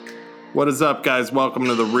What is up, guys? Welcome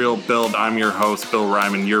to The Real Build. I'm your host, Bill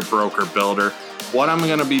Ryman, your broker builder. What I'm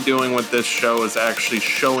going to be doing with this show is actually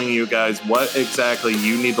showing you guys what exactly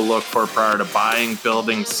you need to look for prior to buying,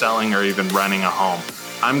 building, selling, or even renting a home.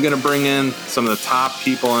 I'm going to bring in some of the top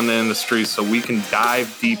people in the industry so we can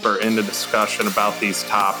dive deeper into discussion about these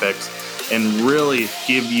topics and really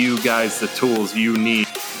give you guys the tools you need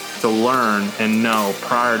to learn and know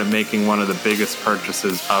prior to making one of the biggest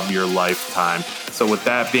purchases of your lifetime. So with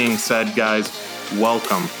that being said, guys,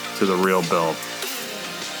 welcome to The Real Build.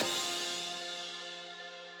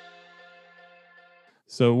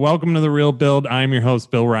 So welcome to The Real Build. I'm your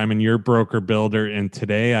host, Bill Ryman, your broker builder. And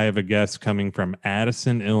today I have a guest coming from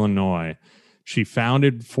Addison, Illinois. She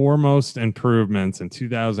founded Foremost Improvements in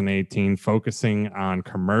 2018, focusing on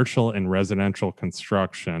commercial and residential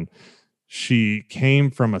construction. She came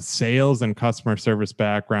from a sales and customer service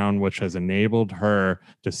background, which has enabled her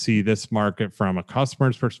to see this market from a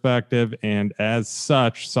customer's perspective, and as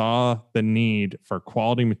such, saw the need for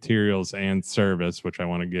quality materials and service, which I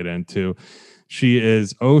want to get into. She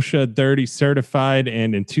is OSHA 30 certified,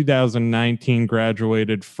 and in 2019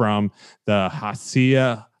 graduated from the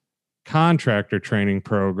HACIA contractor training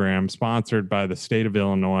program sponsored by the state of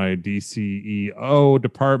Illinois, DCEO,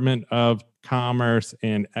 Department of Commerce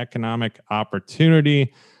and Economic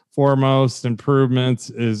Opportunity. Foremost Improvements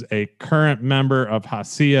is a current member of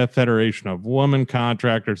HACIA, Federation of Women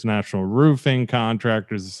Contractors, National Roofing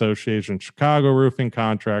Contractors Association, Chicago Roofing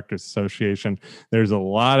Contractors Association. There's a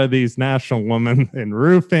lot of these national women in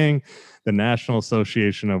roofing, the National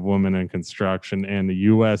Association of Women in Construction, and the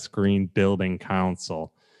U.S. Green Building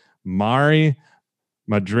Council. Mari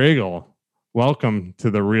Madrigal, welcome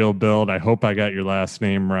to The Real Build. I hope I got your last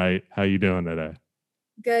name right. How you doing today?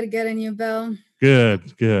 Good, and you, Bill?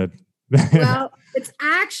 Good. Well, it's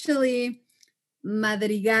actually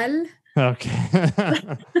Madrigal. Okay.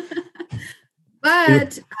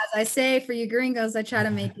 But as I say, for you gringos, I try to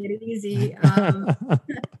make it easy.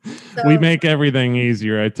 We make everything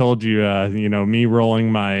easier. I told you, me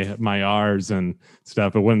rolling my R's and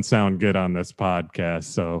stuff, it wouldn't sound good on this podcast.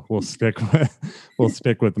 So we'll stick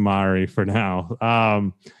with Mari for now.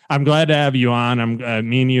 I'm glad to have you on.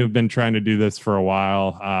 Me and you have been trying to do this for a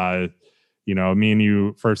while. Me and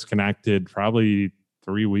you first connected probably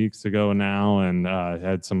 3 weeks ago now, and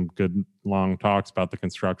had some good long talks about the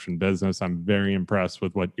construction business. I'm very impressed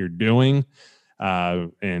with what you're doing.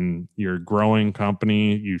 And your growing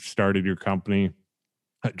company. You started your company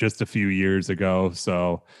just a few years ago,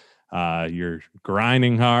 so you're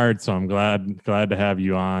grinding hard. So I'm glad to have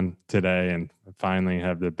you on today, and finally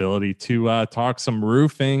have the ability to talk some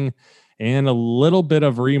roofing and a little bit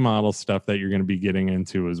of remodel stuff that you're going to be getting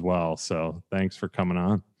into as well. So thanks for coming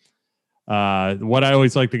on. What I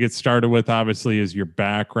always like to get started with, obviously, is your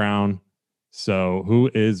background. So who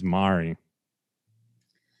is Mari?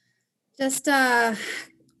 Just a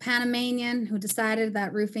Panamanian who decided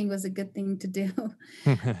that roofing was a good thing to do.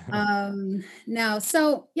 I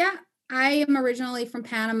am originally from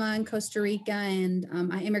Panama and Costa Rica, and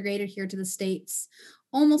I immigrated here to the States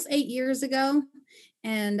almost 8 years ago.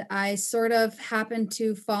 And I sort of happened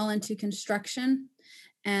to fall into construction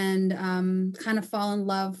and kind of fall in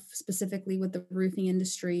love specifically with the roofing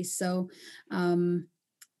industry. So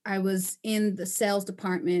I was in the sales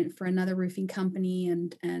department for another roofing company,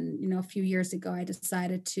 and a few years ago I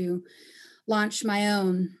decided to launch my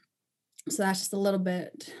own. So that's just a little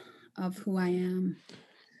bit of who I am.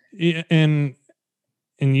 And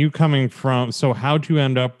you coming from, so how'd you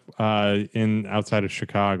end up in outside of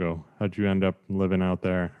Chicago? How'd you end up living out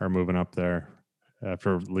there or moving up there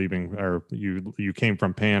after leaving? Or you came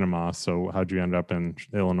from Panama, so how'd you end up in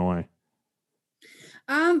Illinois?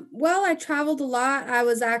 Well, I traveled a lot. I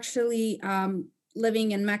was actually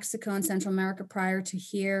living in Mexico and Central America prior to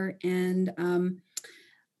here. And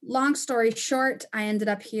long story short, I ended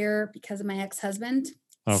up here because of my ex-husband.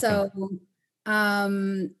 Okay. So,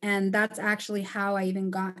 and that's actually how I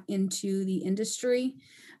even got into the industry.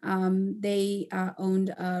 They owned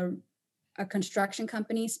a construction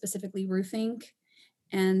company, specifically roofing.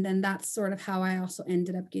 And then that's sort of how I also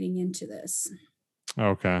ended up getting into this.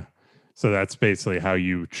 Okay. So that's basically how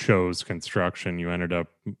you chose construction. You ended up,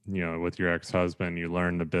 with your ex-husband, you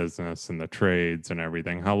learned the business and the trades and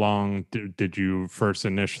everything. How long did you first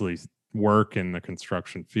initially work in the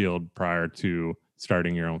construction field prior to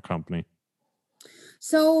starting your own company?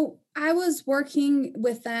 So I was working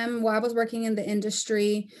with them. Well, I was working in the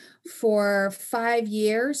industry for 5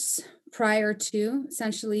 years prior to,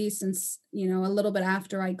 essentially, since, a little bit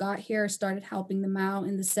after I got here, I started helping them out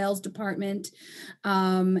in the sales department.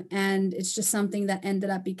 And it's just something that ended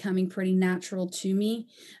up becoming pretty natural to me.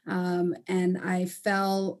 And I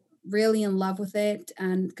fell really in love with it.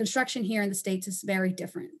 And construction here in the States is very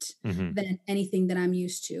different Mm-hmm. than anything that I'm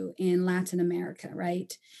used to in Latin America,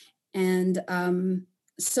 right? And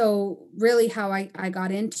so really how I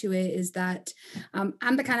got into it is that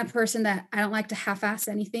I'm the kind of person that I don't like to half-ass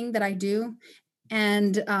anything that I do.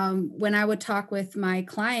 And when I would talk with my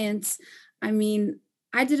clients, I mean,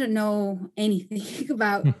 I didn't know anything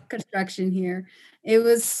about construction here. It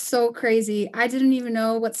was so crazy. I didn't even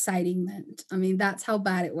know what siding meant. I mean, that's how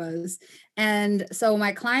bad it was. And so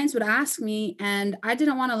my clients would ask me, and I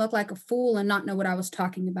didn't want to look like a fool and not know what I was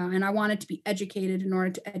talking about. And I wanted to be educated in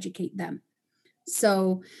order to educate them.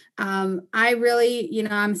 So I really,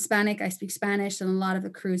 I'm Hispanic. I speak Spanish, and a lot of the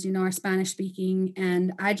crews, are Spanish speaking.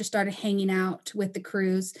 And I just started hanging out with the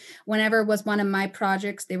crews. Whenever it was one of my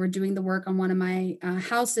projects, they were doing the work on one of my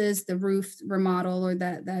houses, the roof remodel or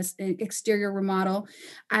the exterior remodel.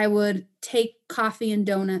 I would take coffee and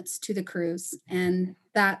donuts to the crews, and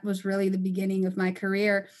that was really the beginning of my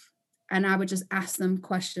career. And I would just ask them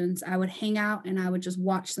questions. I would hang out and I would just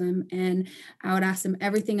watch them, and I would ask them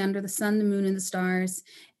everything under the sun, the moon, and the stars.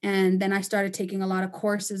 And then I started taking a lot of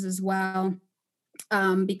courses as well,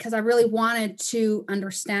 because I really wanted to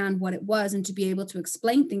understand what it was and to be able to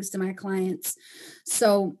explain things to my clients.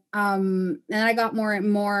 So, and I got more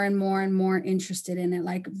and more and more and more interested in it,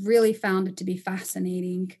 like really found it to be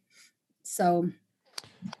fascinating. So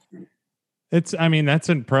I mean, that's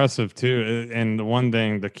impressive too. And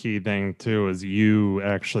the key thing too, is you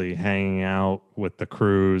actually hanging out with the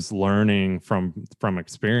crews, learning from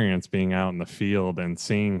experience, being out in the field and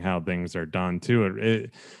seeing how things are done too.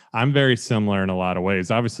 I'm very similar in a lot of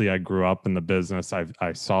ways. Obviously, I grew up in the business.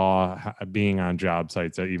 I saw being on job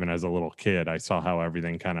sites, even as a little kid, I saw how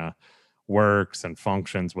everything kind of works and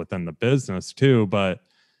functions within the business too. But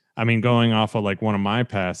I mean, going off of like one of my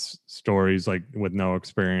past stories, like with no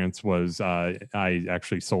experience, was I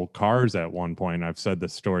actually sold cars at one point. I've said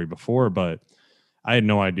this story before, but I had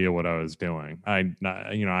no idea what I was doing. I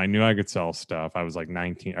knew I could sell stuff. I was like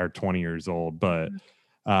 19 or 20 years old, but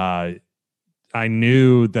uh, I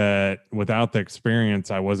knew that without the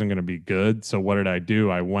experience, I wasn't going to be good. So what did I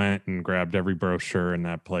do? I went and grabbed every brochure in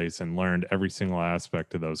that place and learned every single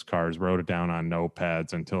aspect of those cars, wrote it down on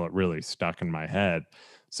notepads until it really stuck in my head.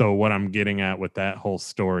 So what I'm getting at with that whole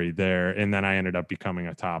story there, and then I ended up becoming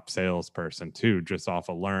a top salesperson too, just off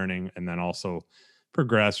of learning, and then also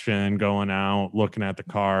progression, going out, looking at the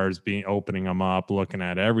cars, opening them up, looking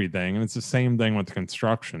at everything. And it's the same thing with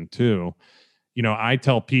construction too. I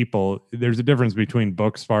tell people there's a difference between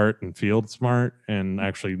book smart and field smart, and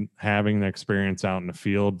actually having the experience out in the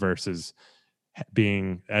field versus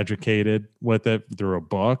being educated with it through a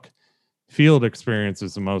book. Field experience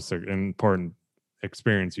is the most important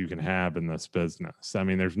experience you can have in this business. I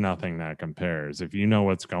mean, there's nothing that compares. If you know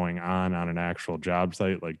what's going on an actual job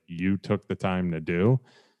site, like you took the time to do,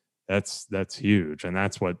 that's huge. And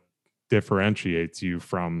that's what differentiates you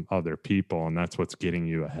from other people. And that's what's getting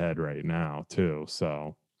you ahead right now too.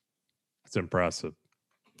 So it's impressive.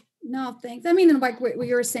 no, thanks. I mean, and like what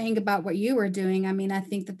you were saying about what you were doing, I mean, I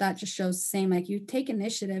think that just shows the same, like you take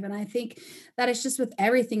initiative. And I think that it's just with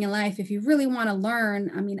everything in life. If you really want to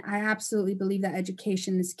learn, I mean, I absolutely believe that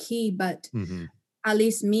education is key, but Mm-hmm. at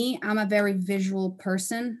least me, I'm a very visual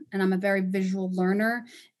person and I'm a very visual learner.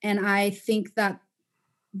 And I think that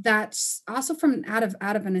that's also from out of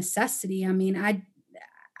a necessity. I mean, I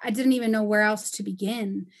didn't even know where else to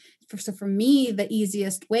begin. So for me, the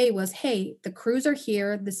easiest way was, hey, the crews are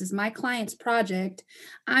here. This is my client's project.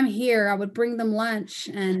 I'm here. I would bring them lunch,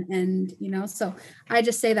 so I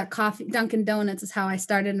just say that coffee, Dunkin' Donuts is how I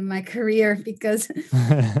started in my career, because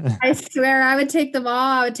I swear I would take them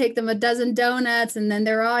all. I would take them a dozen donuts, and then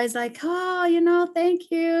they're always like, oh, thank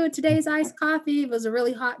you. Today's iced coffee. It was a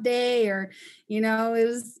really hot day, or,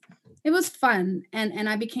 it was fun. And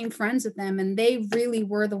I became friends with them, and they really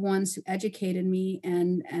were the ones who educated me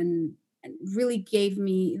and really gave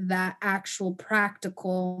me that actual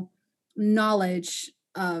practical knowledge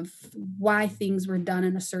of why things were done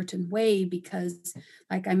in a certain way, because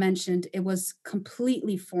like I mentioned, it was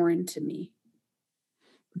completely foreign to me.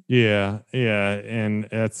 Yeah, yeah, and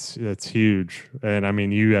that's huge. And I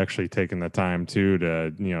mean, you actually taking the time too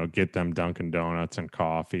to get them Dunkin' Donuts and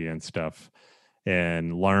coffee and stuff,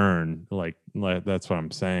 and learn. Like that's what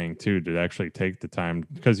I'm saying too. To actually take the time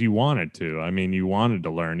because you wanted to. I mean, you wanted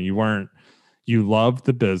to learn. You loved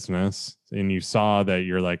the business, and you saw that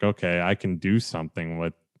you're like, okay, I can do something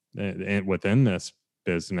within this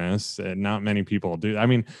business. And not many people do. I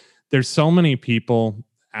mean, there's so many people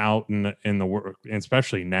out in the world,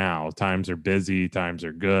 especially now. Times are busy, times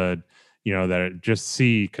are good. that just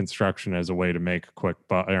see construction as a way to make a quick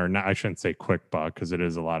buck, or not, I shouldn't say quick buck because it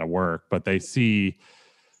is a lot of work, but they see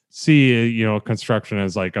construction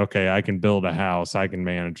as like, okay, I can build a house, I can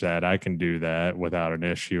manage that, I can do that without an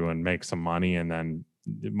issue and make some money. And then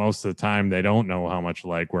most of the time they don't know how much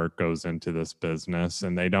legwork goes into this business,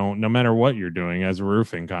 and they don't, no matter what you're doing as a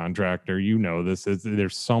roofing contractor,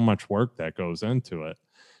 there's so much work that goes into it,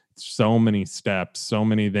 so many steps, so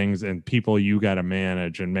many things, and people you got to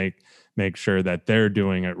manage and make sure that they're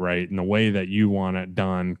doing it right in the way that you want it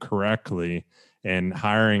done correctly, and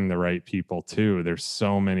hiring the right people too. There's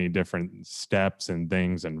so many different steps and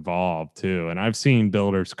things involved too. And I've seen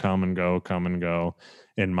builders come and go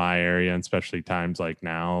in my area, and especially times like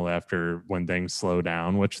now, after when things slow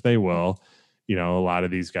down, which they will, a lot of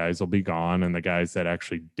these guys will be gone, and the guys that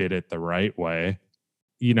actually did it the right way,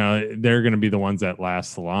 they're going to be the ones that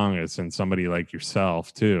last the longest. And somebody like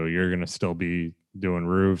yourself too, you're going to still be doing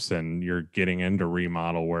roofs, and you're getting into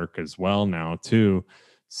remodel work as well now too.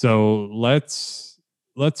 So let's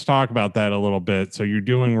talk about that a little bit. So you're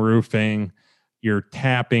doing roofing, you're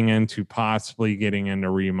tapping into possibly getting into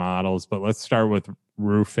remodels, but let's start with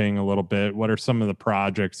roofing a little bit. What are some of the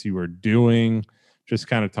projects you were doing? Just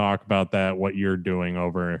kind of talk about that, what you're doing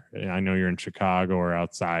over. I know you're in Chicago or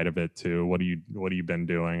outside of it too. What have you been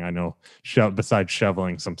doing? I know besides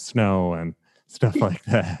shoveling some snow and stuff like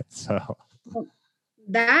that. So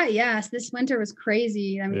yes, this winter was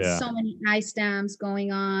crazy. I mean, yeah. so many ice dams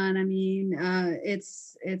going on. I mean,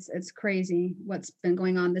 it's crazy what's been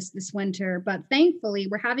going on this winter. But thankfully,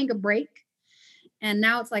 we're having a break, and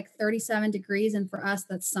now it's like 37 degrees, and for us,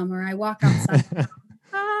 that's summer. I walk outside.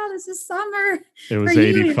 This is summer. It was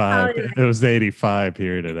 85. It was 85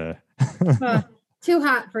 here today. Too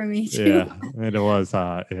hot for me. Yeah, it was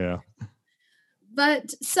hot. Yeah.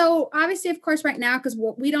 But so obviously, of course, right now, because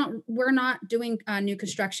we're not doing new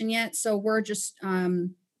construction yet. So we're just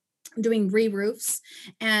doing re-roofs,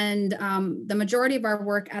 and the majority of our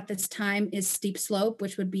work at this time is steep slope,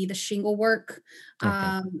 which would be the shingle work.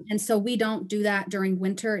 Okay. And so we don't do that during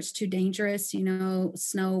winter. It's too dangerous,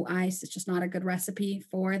 snow, ice. It's just not a good recipe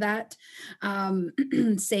for that.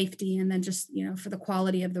 Safety, and then just, for the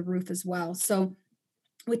quality of the roof as well. So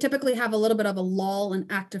we typically have a little bit of a lull in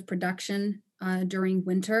active production during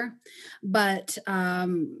winter, but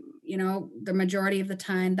the majority of the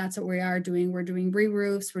time, that's what we are doing. We're doing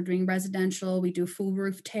re-roofs, we're doing residential, we do full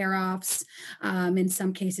roof tear-offs. In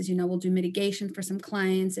some cases, we'll do mitigation for some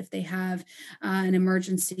clients if they have an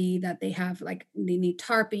emergency that they have, like they need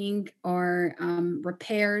tarping or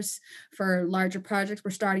repairs for larger projects.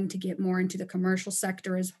 We're starting to get more into the commercial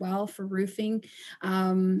sector as well for roofing,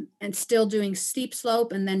 and still doing steep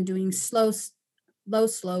slope, and then doing low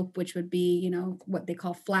slope, which would be, what they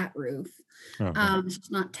call flat roof. It's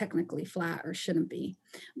not technically flat, or shouldn't be,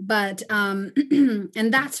 but and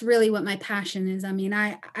that's really what my passion is. I mean,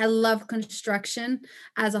 I love construction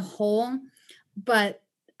as a whole, but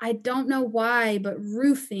I don't know why, but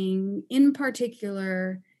roofing in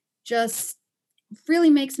particular just really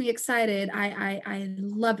makes me excited. I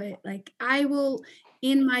love it. Like, I will,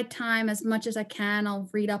 in my time, as much as I can, I'll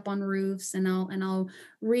read up on roofs, and I'll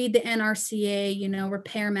read the NRCA,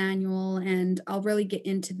 repair manual, and I'll really get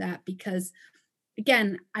into that because,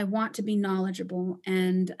 again, I want to be knowledgeable,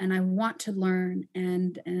 and I want to learn,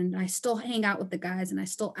 and I still hang out with the guys, and I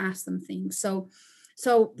still ask them things. So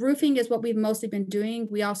roofing is what we've mostly been doing.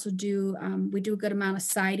 We also do we do a good amount of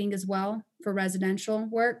siding as well for residential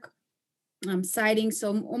work. Siding,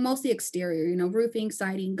 so mostly exterior, roofing,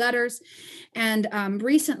 siding, gutters. And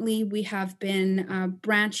recently we have been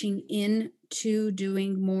branching in to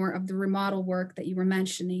doing more of the remodel work that you were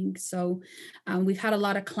mentioning. So we've had a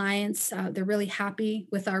lot of clients. They're really happy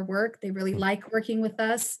with our work. They really like working with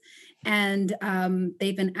us. And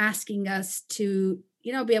they've been asking us to,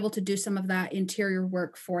 be able to do some of that interior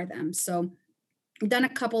work for them. So done a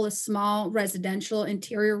couple of small residential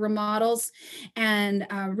interior remodels, and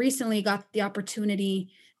recently got the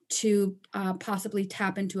opportunity to possibly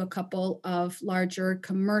tap into a couple of larger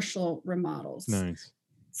commercial remodels. Nice.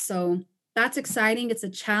 So that's exciting. It's a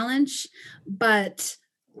challenge, but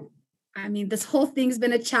I mean, this whole thing's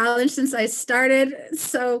been a challenge since I started.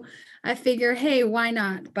 So I figure, hey, why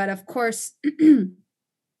not? But of course,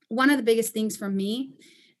 one of the biggest things for me,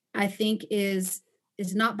 I think, is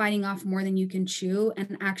not biting off more than you can chew,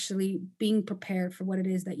 and actually being prepared for what it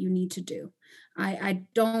is that you need to do. I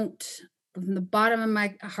don't, from the bottom of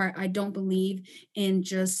my heart, I don't believe in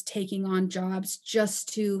just taking on jobs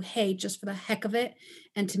just for the heck of it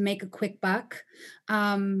and to make a quick buck.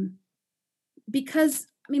 Because,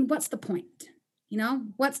 I mean, what's the point?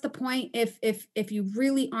 What's the point if you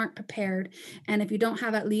really aren't prepared, and if you don't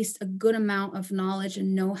have at least a good amount of knowledge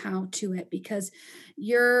and know-how to it, because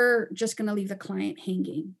you're just going to leave the client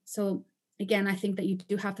hanging. So again, I think that you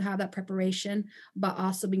do have to have that preparation, but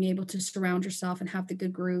also being able to surround yourself and have the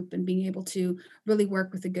good group and being able to really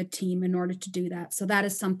work with a good team in order to do that. So that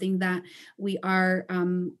is something that we are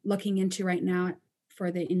looking into right now for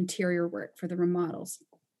the interior work, for the remodels.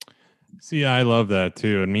 See, I love that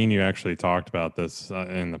too. And me and you actually talked about this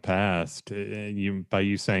in the past. By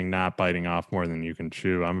you saying not biting off more than you can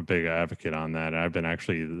chew, I'm a big advocate on that.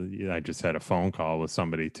 I just had a phone call with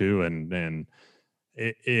somebody too, and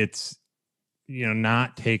it's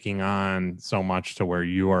not taking on so much to where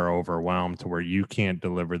you are overwhelmed, to where you can't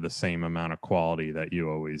deliver the same amount of quality that you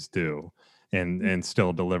always do, and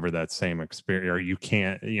still deliver that same experience. Or you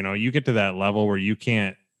can't, you get to that level where you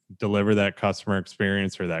can't deliver that customer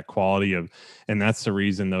experience or that quality of, and that's the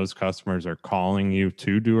reason those customers are calling you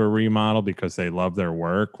to do a remodel, because they love their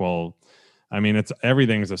work. Well, I mean, it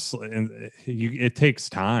takes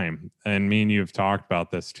time, and me and you have talked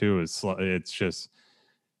about this too. It's just,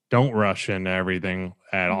 don't rush into everything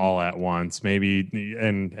at all at once. Maybe,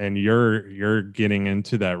 and you're getting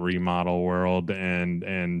into that remodel world,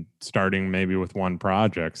 and starting maybe with one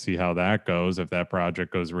project, see how that goes. If that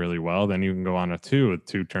project goes really well, then you can go on a two.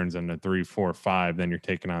 Two turns into three, four, five. Then you're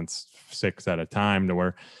taking on six at a time, to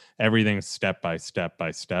where everything's step by step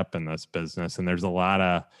by step in this business. And there's a lot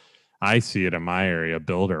of, I see it in my area,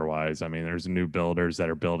 builder wise. I mean, there's new builders that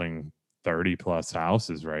are building 30 plus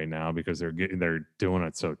houses right now because they're doing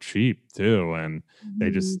it so cheap too, and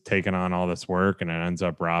they Mhm. just taking on all this work, and it ends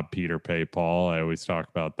up rob Peter pay Paul. I always talk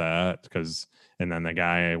about that, because, and then the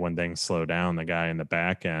guy, when things slow down, the guy in the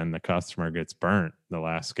back end, the customer, gets burnt, the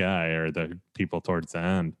last guy, or the people towards the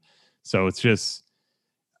end. So it's just,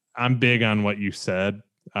 I'm big on what you said.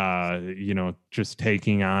 Just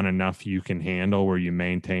taking on enough you can handle where you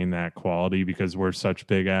maintain that quality, because we're such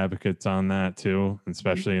big advocates on that too,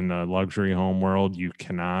 especially in the luxury home world. You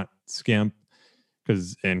cannot skimp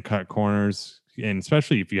and cut corners, and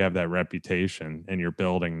especially if you have that reputation and you're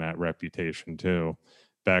building that reputation too.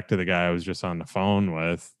 Back to the guy I was just on the phone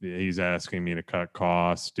with, he's asking me to cut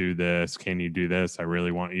costs, do this, can you do this? I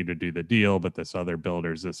really want you to do the deal, but this other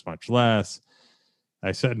builder's this much less.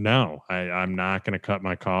 I said, no, I'm not going to cut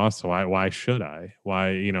my costs. So why should I?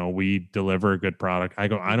 Why, we deliver a good product. I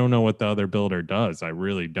go, I don't know what the other builder does. I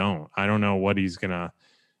really don't. I don't know what he's going to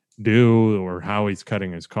do or how he's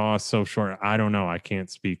cutting his costs so short. I don't know. I can't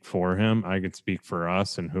speak for him. I can speak for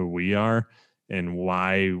us and who we are, and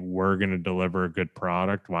why we're going to deliver a good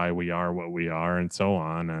product, why we are what we are, and so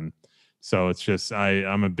on. And so it's just, I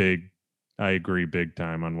agree big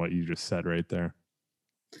time on what you just said right there.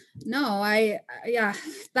 No, yeah,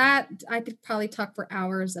 that I could probably talk for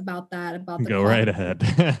hours about that, about the Go right quality.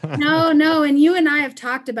 ahead. No, and you and I have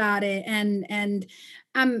talked about it, and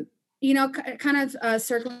kind of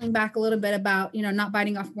circling back a little bit about not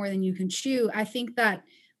biting off more than you can chew. I think that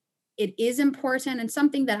it is important, and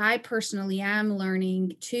something that I personally am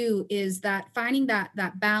learning too is that finding that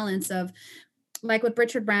balance of, like what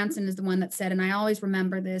Richard Branson is the one that said, and I always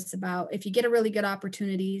remember this, about if you get a really good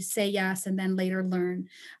opportunity, say yes, and then later learn.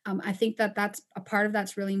 I think that that's a part of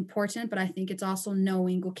that's really important, but I think it's also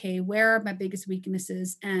knowing, okay, where are my biggest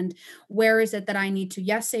weaknesses, and where is it that I need to,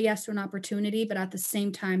 yes, say yes to an opportunity, but at the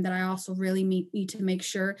same time that I also really need to make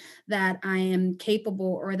sure that I am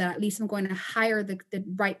capable, or that at least I'm going to hire the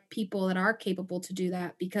right people that are capable to do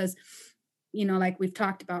that. Because, like we've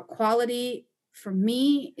talked about, quality for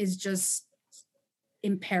me is just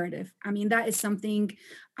imperative. I mean, that is something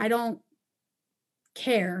I don't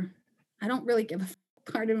care. I don't really give a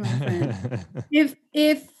pardon my French. If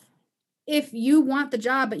if you want the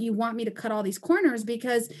job, but you want me to cut all these corners,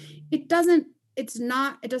 because it doesn't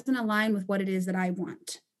align with what it is that I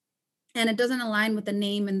want. And it doesn't align with the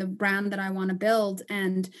name and the brand that I want to build.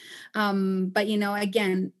 And but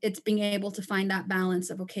again, it's being able to find that balance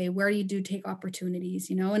of, okay, where you do take opportunities,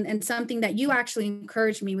 and something that you actually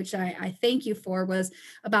encouraged me, which I thank you for, was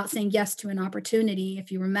about saying yes to an opportunity.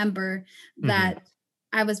 If you remember, Mhm. that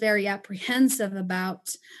I was very apprehensive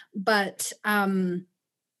about, but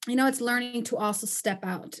it's learning to also step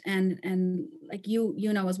out, and like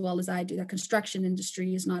as well as I do, that construction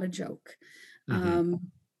industry is not a joke. Mhm.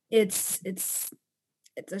 um it's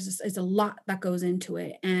a lot that goes into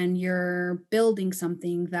it, and you're building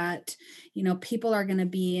something that people are going to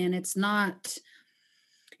be in. It's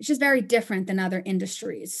just very different than other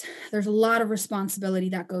industries. There's a lot of responsibility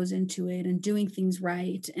that goes into it, and doing things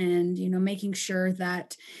right, and making sure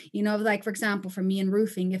that like, for example, for me in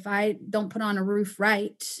roofing, if I don't put on a roof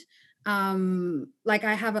right, Like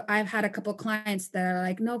I've had a couple of clients that are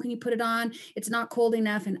like, no, can you put it on? It's not cold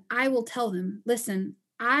enough. And I will tell them, listen,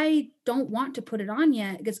 I don't want to put it on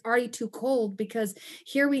yet. It's already too cold because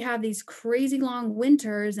here we have these crazy long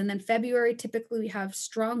winters. And then February, typically we have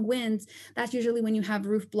strong winds. That's usually when you have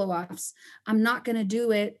roof blow offs. I'm not going to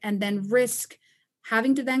do it and then risk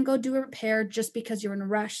having to then go do a repair just because you're in a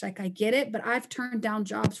rush. Like I get it, but I've turned down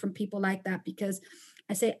jobs from people like that because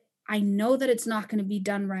I say, I know that it's not going to be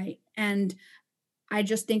done right. And I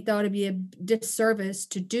just think that would be a disservice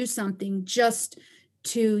to do something just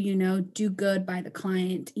to, do good by the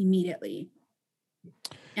client immediately.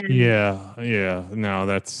 And Yeah. No,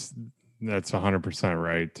 that's 100%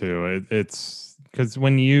 right too. It's because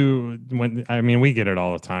when I mean, we get it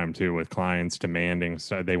all the time too with clients demanding,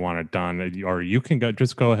 so they want it done, or you can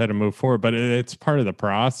just go ahead and move forward. But it's part of the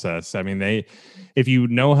process. I mean, if you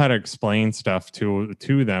know how to explain stuff to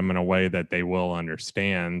them in a way that they will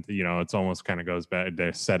understand, it's almost kind of goes back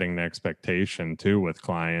to setting the expectation too with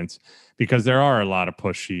clients, because there are a lot of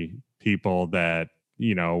pushy people that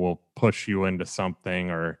will push you into something,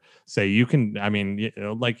 or say you can, I mean,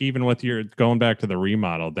 like even with your going back to the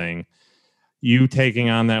remodel thing, you taking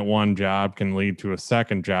on that one job can lead to a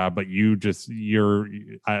second job, but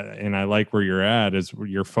and I like where you're at is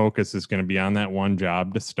your focus is going to be on that one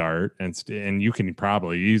job to start, and you can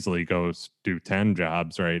probably easily go do 10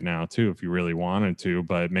 jobs right now too if you really wanted to,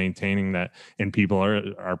 but maintaining that, and people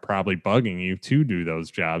are probably bugging you to do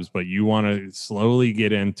those jobs, but you want to slowly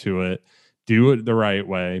get into it, do it the right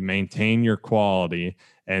way, maintain your quality,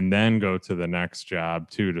 and then go to the next job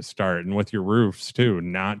too to start. And with your roofs too,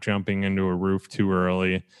 not jumping into a roof too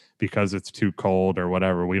early because it's too cold or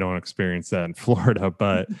whatever. We don't experience that in Florida,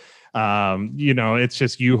 but it's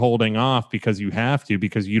just you holding off because you have to,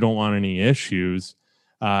 because you don't want any issues.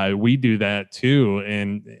 We do that too.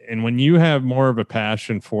 And when you have more of a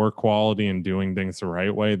passion for quality and doing things the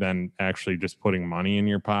right way than actually just putting money in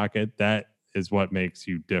your pocket, that is what makes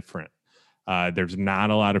you different. There's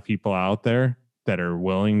not a lot of people out there that are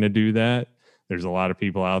willing to do that. There's a lot of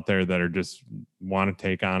people out there that are just want to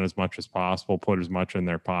take on as much as possible, put as much in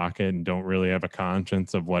their pocket, and don't really have a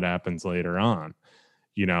conscience of what happens later on,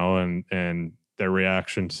 and their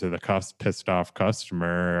reaction to the pissed off customer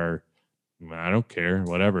are, I don't care,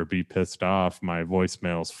 whatever, be pissed off. My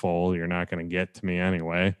voicemail's full. You're not going to get to me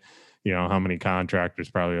anyway. How many contractors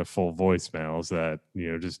probably have full voicemails that,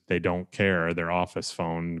 just they don't care. Their office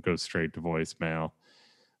phone goes straight to voicemail.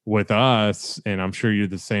 With us, and I'm sure you're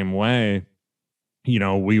the same way,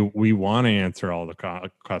 we want to answer all the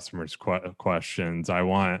customers' questions. I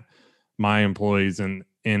want my employees in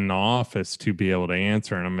the office to be able to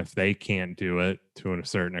answer them. If they can't do it to a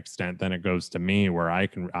certain extent, then it goes to me where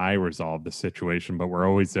I resolve the situation, but we're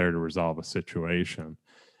always there to resolve a situation.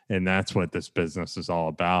 And that's what this business is all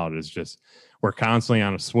about, is just we're constantly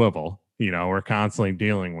on a swivel. We're constantly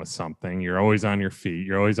dealing with something. You're always on your feet.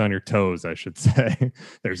 You're always on your toes, I should say.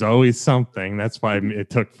 There's always something. That's why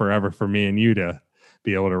it took forever for me and you to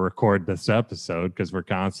be able to record this episode, because we're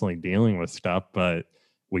constantly dealing with stuff, but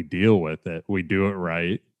we deal with it. We do it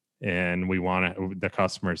right. And we want the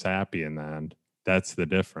customers happy in the end. That's the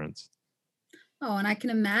difference. Oh, and I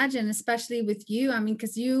can imagine, especially with you. I mean,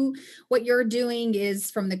 because what you're doing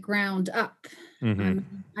is from the ground up. Mm-hmm.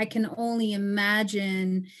 I can only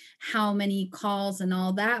imagine how many calls and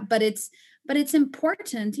all that, but it's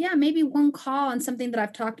important. Yeah, maybe one call, and something that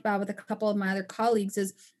I've talked about with a couple of my other colleagues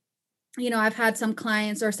is, I've had some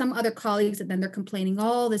clients or some other colleagues, and then they're complaining,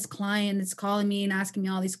 oh, this client is calling me and asking me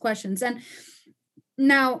all these questions. And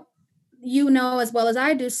now, as well as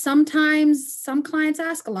I do, sometimes some clients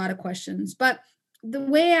ask a lot of questions, but the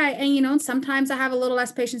way sometimes I have a little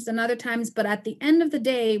less patience than other times, but at the end of the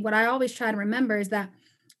day, what I always try to remember is that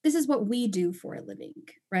this is what we do for a living,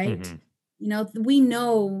 right? Mm-hmm. We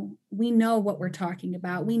know what we're talking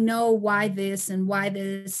about. We know why this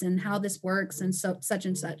and how this works and so such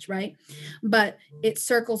and such, right? But it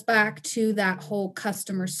circles back to that whole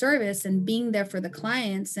customer service and being there for the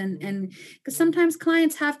clients, and because sometimes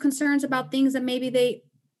clients have concerns about things that maybe they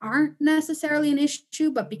aren't necessarily an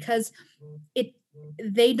issue, but because it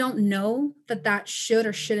they don't know that should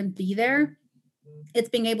or shouldn't be there, it's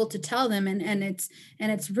being able to tell them, and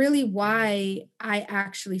it's really why I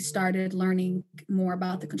actually started learning more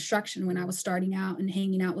about the construction when I was starting out and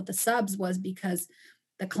hanging out with the subs, was because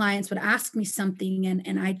the clients would ask me something,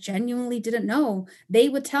 and I genuinely didn't know. They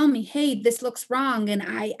would tell me, hey, this looks wrong, and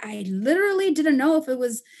I literally didn't know if it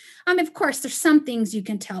was, I mean, of course there's some things you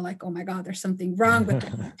can tell, like, oh my god, there's something wrong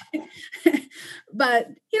with it. But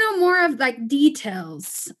more of like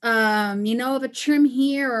details, of a trim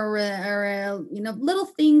here, or little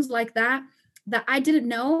things like that. that I didn't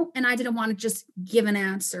know, and I didn't want to just give an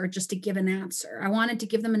answer just to give an answer. I wanted to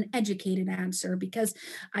give them an educated answer because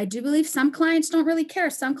I do believe some clients don't really care.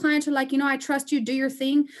 Some clients are like, I trust you, do your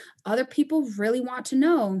thing. Other people really want to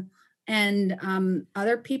know. And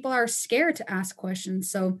other people are scared to ask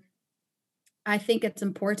questions. So I think it's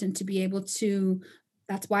important to be able to,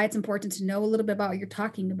 that's why it's important to know a little bit about what you're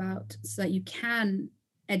talking about so that you can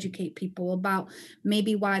educate people about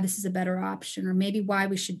maybe why this is a better option or maybe why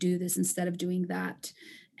we should do this instead of doing that.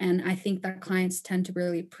 And I think that clients tend to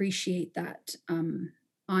really appreciate that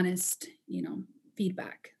honest,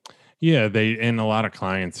 feedback. Yeah, and a lot of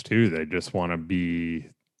clients too, they just want to be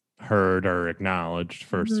heard or acknowledged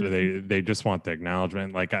first. Mhm. They just want the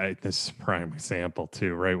acknowledgement. Like this is a prime example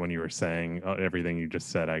too, right? When you were saying everything you just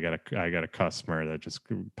said, I got a customer that just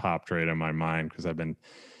popped right in my mind because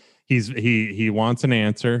he wants an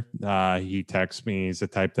answer. He texts me. He's the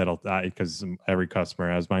type that'll, because every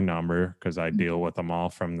customer has my number because I deal with them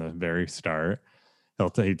all from the very start.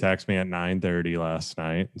 He texted me at 9:30 last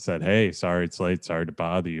night and said, "Hey, sorry it's late. Sorry to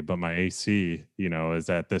bother you, but my AC, is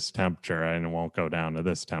at this temperature and it won't go down to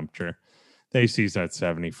this temperature. The AC's at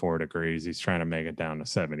 74 degrees. He's trying to make it down to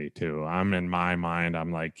 72. I'm in my mind,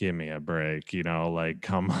 I'm like, give me a break, like,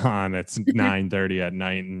 come on, it's 9:30 at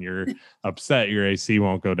night and you're upset your AC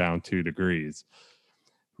won't go down 2 degrees.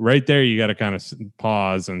 Right there, you got to kind of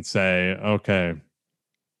pause and say, okay,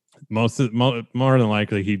 more than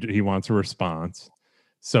likely he wants a response.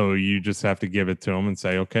 So you just have to give it to him and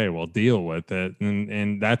say, okay, we'll deal with it.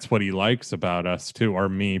 And that's what he likes about us too, or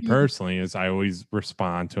me Mhm. personally, is I always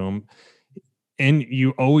respond to him. And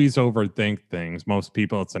you always overthink things. Most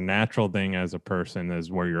people, it's a natural thing as a person, is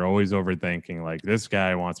where you're always overthinking, like, this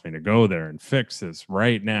guy wants me to go there and fix this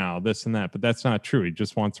right now, this and that. But that's not true. He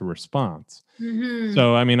just wants a response. Mhm.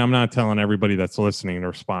 So, I mean, I'm not telling everybody that's listening to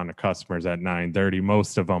respond to customers at 9:30.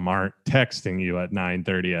 Most of them aren't texting you at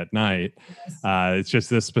 9:30 at night. Yes. It's just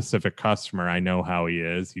this specific customer. I know how he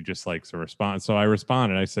is. He just likes a response. So I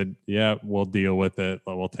responded. I said, "Yeah, we'll deal with it.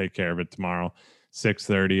 We'll take care of it tomorrow,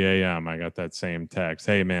 6:30 a.m." I got that same text.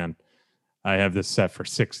 Hey, man, I have this set for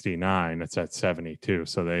 69. It's at 72.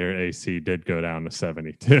 So their AC did go down to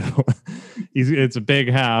 72. It's a big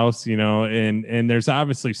house, and there's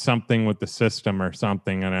obviously something with the system or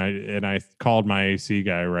something. And I called my AC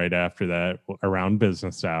guy right after that around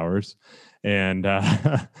business hours and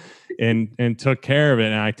and took care of it.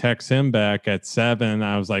 And I text him back at 7.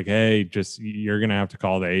 I was like, hey, just you're gonna have to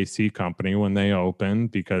call the AC company when they open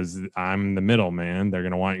because I'm the middleman. They're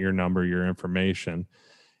gonna want your number, your information.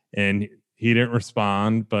 And he didn't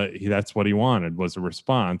respond, but that's what he wanted, was a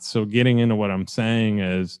response. So getting into what I'm saying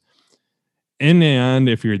is, in the end,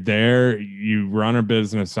 if you're there, you run a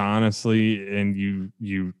business honestly, and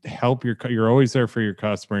you help you're always there for your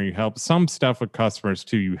customer. You help some stuff with customers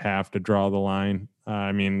too. You have to draw the line.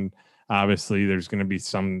 I mean, obviously, there's going to be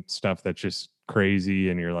some stuff that's just crazy,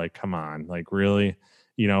 and you're like, come on, like really,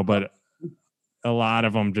 Oh, But a lot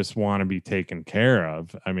of them just want to be taken care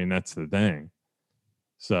of. I mean, that's the thing.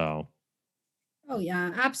 So. oh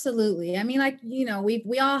yeah, absolutely. I mean, like,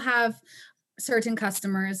 we all have certain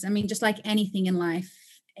customers. I mean, just like anything in life,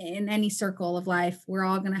 in any circle of life, we're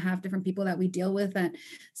all going to have different people that we deal with. And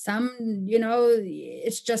some,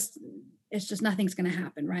 it's just nothing's going to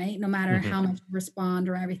happen, right? No matter Mhm. how much you respond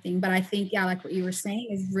or everything. But I think, yeah, like what you were saying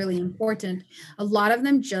is really important. A lot of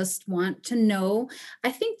them just want to know.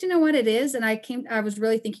 I think, you know what it is? And I was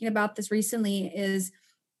really thinking about this recently is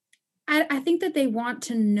I think that they want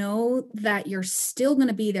to know that you're still going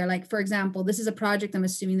to be there. Like, for example, this is a project I'm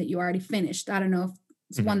assuming that you already finished. I don't know if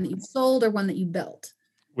it's Mhm. one that you sold or one that you built.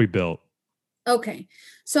 We built. Okay.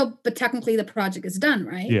 So, but technically the project is done,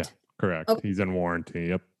 Yeah, right? correct. Okay. He's in warranty.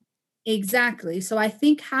 Yep. Exactly. So I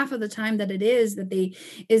think half of the time that it is that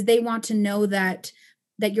they want to know that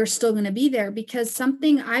you're still going to be there because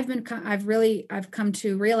something I've come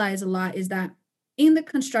to realize a lot is that in the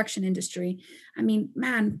construction industry, I mean,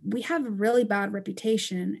 man, we have a really bad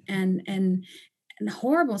reputation and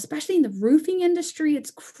horrible, especially in the roofing industry.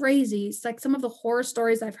 It's crazy. It's like some of the horror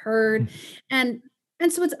stories I've heard. And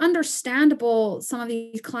and so it's understandable some of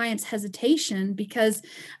these clients' hesitation because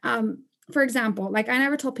for example, like I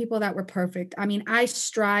never told people that we're perfect. I mean, I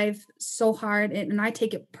strive so hard and I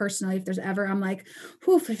take it personally. If there's ever, I'm like,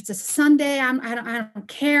 whew, if it's a Sunday, I don't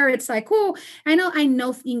care. It's like, oh, I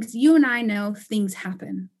know things, you and I know things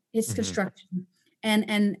happen. It's Mhm. construction.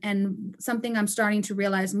 And something I'm starting to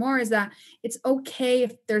realize more is that it's okay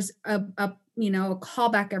if there's a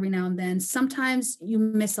callback every now and then. Sometimes you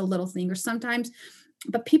miss a little thing or sometimes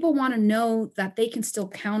but people want to know that they can still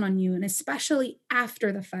count on you and especially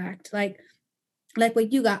after the fact like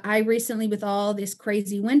what you got. I recently with all this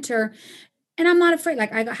crazy winter and I'm not afraid.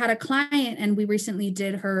 Like had a client and we recently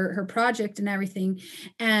did her project and everything.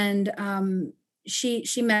 And she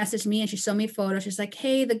messaged me and she showed me photos. She's like,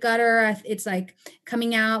 hey, the gutter, it's like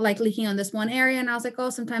coming out, like leaking on this one area. And I was like, oh,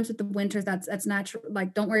 sometimes with the winters, that's natural.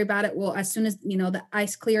 Like, don't worry about it. Well, as soon as, the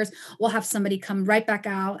ice clears, we'll have somebody come right back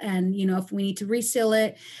out. And, if we need to reseal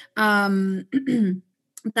it,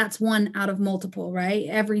 that's one out of multiple, right?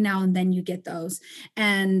 Every now and then you get those.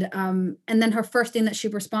 And then her first thing that she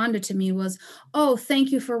responded to me was, oh,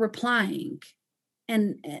 thank you for replying.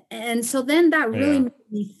 And so then that really made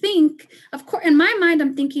me think, of course, in my mind,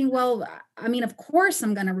 I'm thinking, well, I mean, of course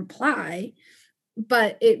I'm going to reply,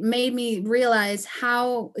 but it made me realize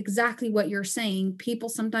how exactly what you're saying. People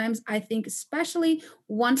sometimes, I think, especially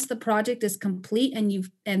once the project is complete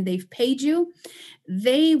and they've paid you,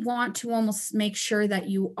 they want to almost make sure that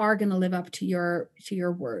you are going to live up to your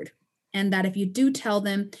word. And that if you do tell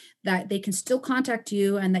them that they can still contact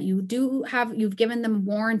you and that you've given them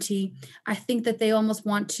warranty, I think that they almost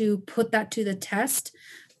want to put that to the test.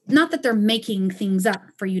 Not that they're making things up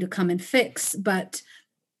for you to come and fix, but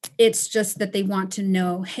it's just that they want to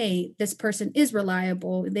know, hey, this person is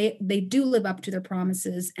reliable. They do live up to their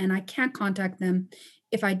promises, and I can't contact them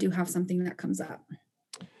if I do have something that comes up.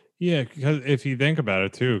 Yeah, because if you think about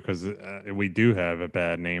it too, because we do have a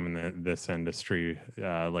bad name in this industry,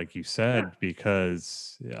 like you said,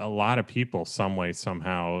 because a lot of people, some way,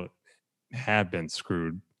 somehow, have been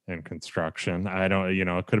screwed in construction. I don't,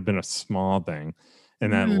 it could have been a small thing,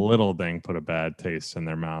 and that little thing put a bad taste in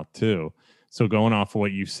their mouth too. So going off of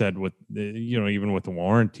what you said with, even with the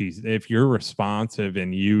warranties, if you're responsive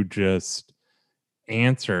and you just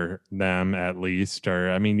answer them at least,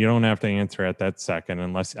 or I mean, you don't have to answer at that second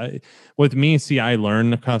unless with me, see, I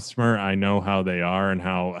learn the customer. I know how they are and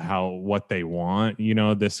how what they want.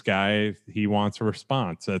 This guy, he wants a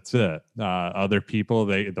response, that's it. Other people,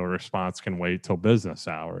 the response can wait till business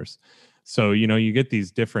hours. So you get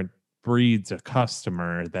these different breeds of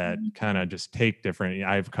customer that kind of just take different.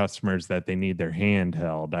 I have customers that they need their hand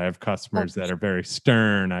held. I have customers that are very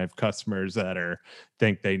stern. I have customers that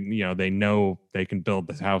think they know they can build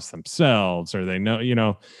the house themselves, or they know,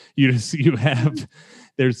 you have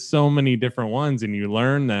there's so many different ones, and you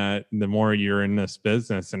learn that the more you're in this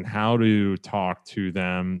business and how to talk to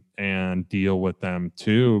them and deal with them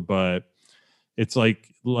too. But it's like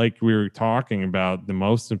we were talking about, the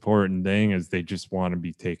most important thing is they just want to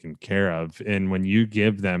be taken care of. And when you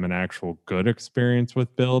give them an actual good experience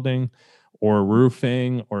with building or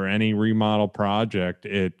roofing or any remodel project,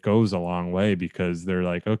 it goes a long way, because they're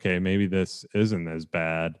like, okay, maybe this isn't as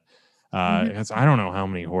bad. Because I don't know how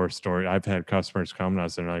many horror stories I've had. Customers come to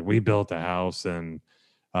us and they're like, we built a house and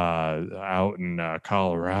out in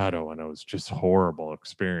Colorado, and it was just a horrible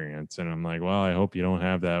experience. And I'm like, well, I hope you don't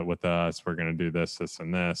have that with us. We're going to do this, this,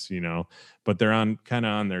 and this, but they're kind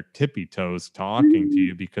of on their tippy toes talking to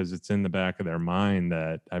you, because it's in the back of their mind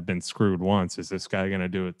that I've been screwed once. Is this guy going to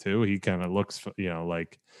do it too? He kind of looks,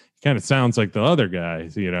 like, kind of sounds like the other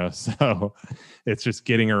guys, so it's just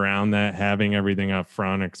getting around that, having everything up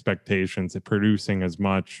front, expectations, and producing as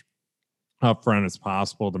much upfront as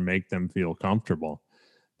possible to make them feel comfortable.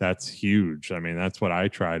 That's huge. I mean, that's what I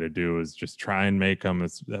try to do, is just try and make them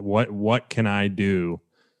what can I do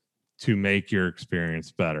to make your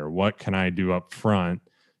experience better? What can I do up front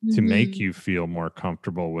to make you feel more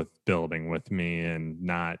comfortable with building with me, and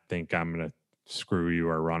not think I'm going to screw you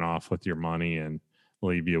or run off with your money and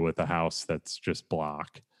leave you with a house that's just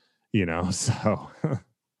block, so.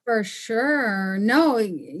 For sure. No,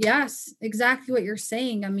 yes, exactly what you're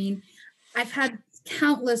saying. I mean, I've had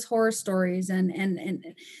countless horror stories, and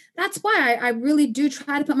that's why I really do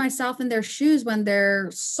try to put myself in their shoes when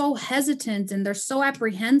they're so hesitant and they're so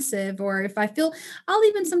apprehensive. Or if I feel, I'll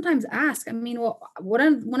even sometimes ask. I mean, well, one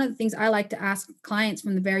of the things I like to ask clients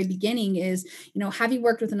from the very beginning is, have you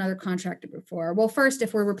worked with another contractor before? Well, first,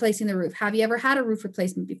 if we're replacing the roof, have you ever had a roof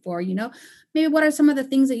replacement before? Maybe what are some of the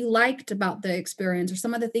things that you liked about the experience, or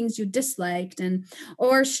some of the things you disliked,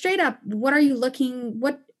 or straight up, what are you looking,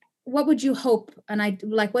 what would you hope,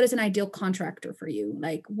 what is an ideal contractor for you?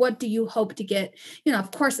 Like, what do you hope to get,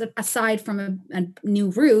 of course, aside from a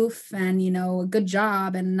new roof and, a good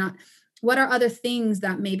job, and not, what are other things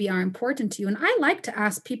that maybe are important to you? And I like to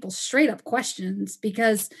ask people straight up questions,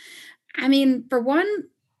 because I mean,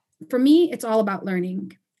 for me, it's all about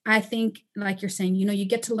learning. I think, like you're saying, you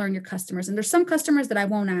get to learn your customers. And there's some customers that I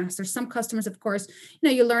won't ask. There's some customers, of course,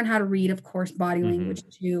 you learn how to read, of course, body language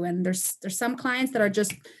too. And there's some clients that are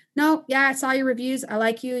just, no, yeah, I saw your reviews. I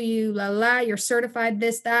like you. You're certified,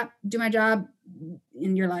 this, that, do my job.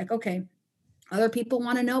 And you're like, okay. Other people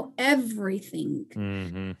want to know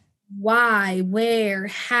everything. why, where,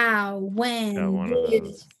 how, Got when, one of this,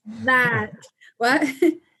 those. that. What?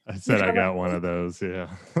 I You said I have got one of those. Yeah.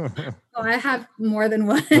 oh, I have more than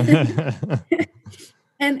one.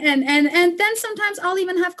 And then sometimes I'll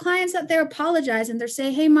even have clients that they apologize and they're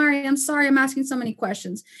saying, "Hey Mari, I'm sorry I'm asking so many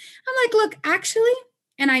questions." I'm like, "Look, actually,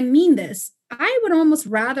 and I mean this, I would almost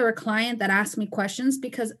rather a client that asks me questions,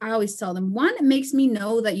 because I always tell them, one, it makes me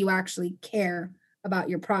know that you actually care about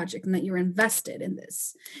your project and that you're invested in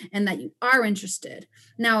this and that you are interested.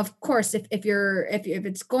 Now, of course, if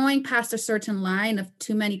it's going past a certain line of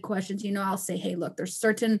too many questions, I'll say, "Hey, look, there's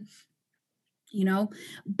certain, you know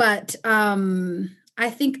but I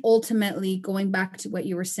think ultimately, going back to what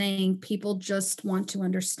you were saying, people just want to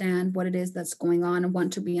understand what it is that's going on and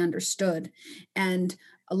want to be understood. And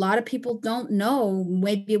a lot of people don't know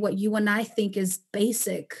maybe what you and I think is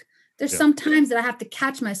basic. There's Yeah. some times that I have to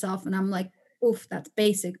catch myself and I'm like, oof, that's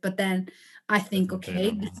basic. But then I think, They okay,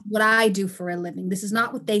 don't this know. is what I do for a living. This is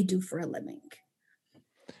not what they do for a living.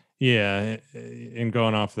 Yeah, and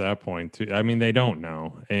going off that point too, I mean, they don't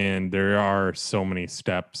know, and there are so many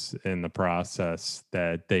steps in the process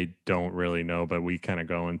that they don't really know, but we kind of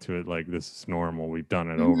go into it like this is normal. We've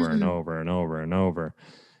done it over and Mhm. over and over and over,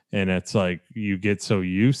 and it's like you get so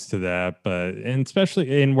used to that. But and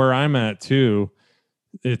especially in where I'm at too,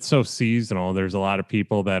 it's so seasonal. There's a lot of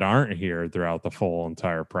people that aren't here throughout the full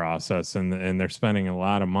entire process, and they're spending a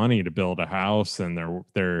lot of money to build a house, and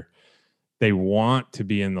they want to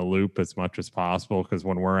be in the loop as much as possible, because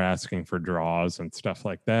when we're asking for draws and stuff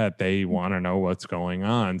like that, they want to know what's going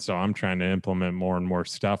on. So I'm trying to implement more and more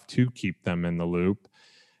stuff to keep them in the loop.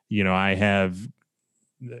 I have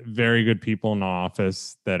very good people in the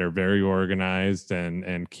office that are very organized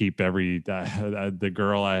and keep every the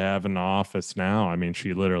girl I have in the office now, I mean,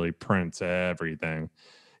 she literally prints everything,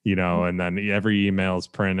 and then every email is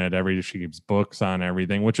printed, she keeps books on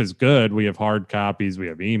everything, which is good. We have hard copies, we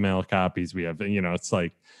have email copies, we have, it's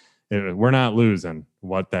like we're not losing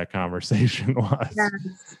what that conversation was,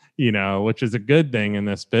 Yes. which is a good thing in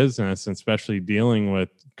this business, especially dealing with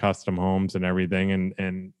custom homes and everything,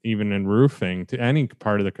 and even in roofing, to any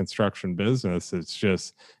part of the construction business. It's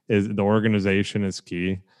just is the organization is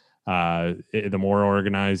key. The more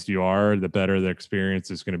organized you are, the better the experience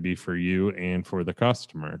is going to be for you and for the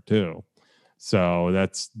customer too. So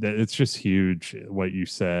it's just huge what you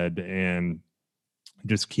said, and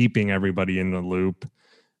just keeping everybody in the loop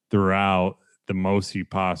throughout the most you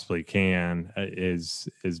possibly can is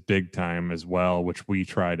big time as well, which we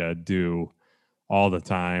try to do all the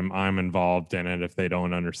time. I'm involved in it. If they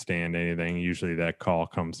don't understand anything, usually that call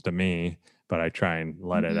comes to me, but I try and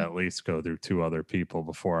let it Mhm. at least go through two other people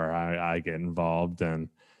before I get involved and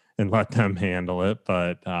let them handle it.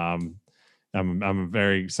 But I'm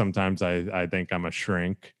very, sometimes I think I'm a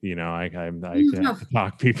shrink. I have Oh, to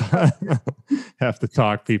talk people oh, have to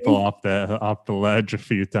talk people see? off the ledge a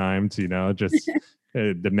few times, just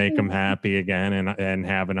to make them happy again, and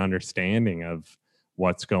have an understanding of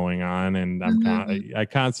what's going on. And Mhm. I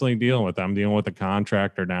constantly deal with. I'm dealing with a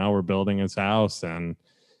contractor now. We're building his house, and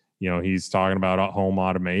he's talking about home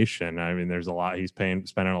automation. I mean, there's a lot. He's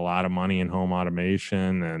spending a lot of money in home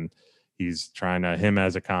automation, and he's trying to, him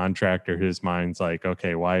as a contractor, his mind's like,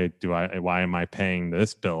 okay, why am I paying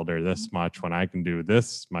this builder this much when I can do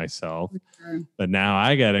this myself? Sure. But now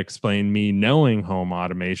I got to explain, me knowing home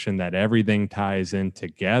automation, that everything ties in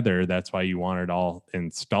together. That's why you want it all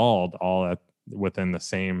installed within the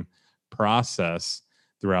same process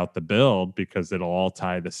throughout the build, because it'll all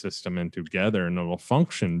tie the system in together and it'll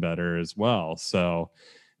function better as well. So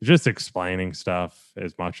just explaining stuff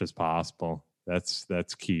as much as possible.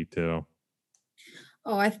 That's key too.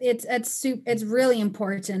 Oh, it's really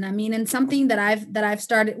important. I mean, and something that I've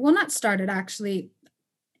started, well, not started actually.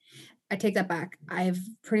 I take that back. I've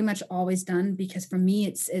pretty much always done, because for me,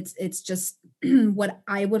 it's just what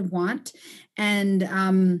I would want,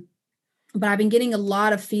 and but I've been getting a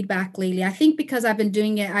lot of feedback lately. I think because I've been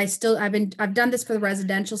doing it, I've done this for the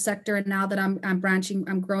residential sector, and now that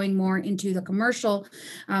I'm growing more into the commercial,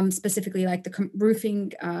 specifically like the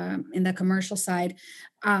roofing in the commercial side.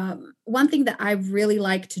 One thing that I really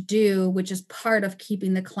like to do, which is part of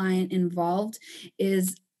keeping the client involved,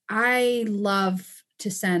 is I love to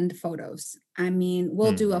send photos. I mean,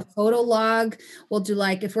 we'll do a Hmm. photo log. We'll do,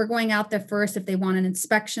 like, if we're going out there first, if they want an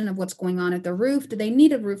inspection of what's going on at the roof, do they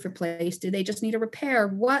need a roof replaced? Do they just need a repair?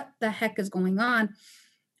 What the heck is going on?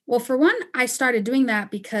 Well, for one, I started doing that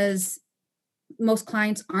because most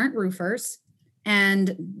clients aren't roofers.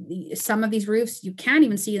 And some of these roofs, you can't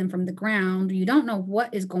even see them from the ground. You don't know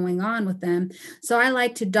what is going on with them. So I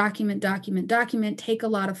like to document, take a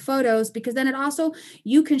lot of photos, because then it also,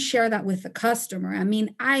 you can share that with the customer. I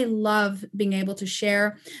mean, I love being able to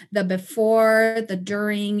share the before, the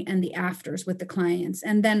during, and the afters with the clients.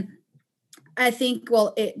 And then I think,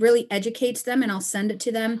 well, it really educates them, and I'll send it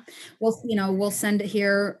to them. We'll send it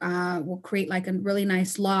here. We'll create like a really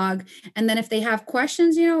nice log. And then if they have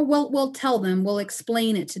questions, we'll tell them, we'll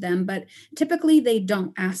explain it to them. But typically they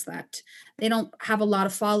don't ask that. They don't have a lot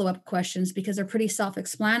of follow-up questions because they're pretty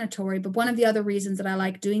self-explanatory. But one of the other reasons that I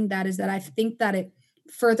like doing that is that I think that it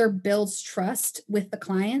further builds trust with the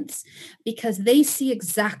clients, because they see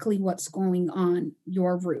exactly what's going on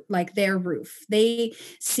your roof, like their roof. They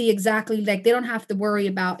see exactly, like, they don't have to worry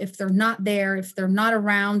about if they're not there, if they're not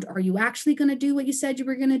around. Are you actually going to do what you said you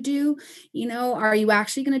were going to do? Are you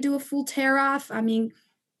actually going to do a full tear off? I mean,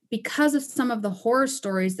 because of some of the horror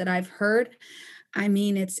stories that I've heard, I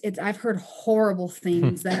mean, I've heard horrible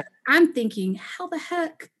things that I'm thinking, how the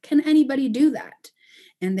heck can anybody do that?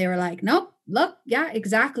 And they were like, nope, look, yeah,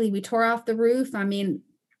 exactly. We tore off the roof. I mean,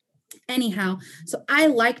 anyhow, so I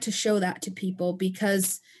like to show that to people,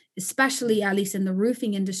 because especially at least in the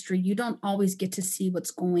roofing industry, you don't always get to see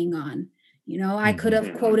what's going on. I could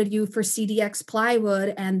have quoted you for CDX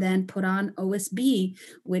plywood and then put on OSB,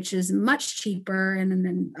 which is much cheaper. And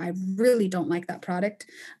then I really don't like that product.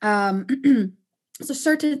 So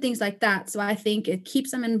certain things like that. So I think it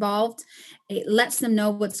keeps them involved. It lets them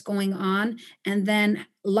know what's going on. And then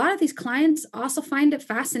a lot of these clients also find it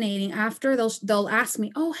fascinating. After they'll ask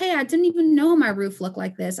me, oh, hey, I didn't even know my roof looked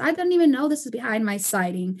like this. I didn't even know this is behind my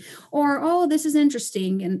siding, or, oh, this is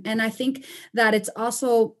interesting. And I think that it's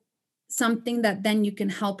also something that then you can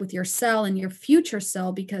help with your sell and your future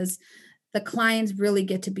sell, because the clients really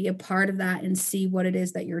get to be a part of that and see what it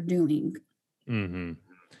is that you're doing. Mm-hmm.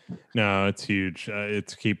 No, it's huge.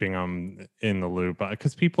 It's keeping them in the loop,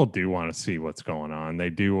 because people do want to see what's going on. They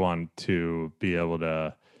do want to be able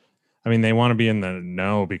to, I mean, they want to be in the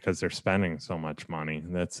know because they're spending so much money.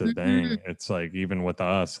 That's the thing. It's like, even with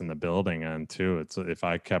us in the building end too, it's, if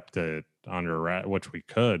I kept it under wrap, which we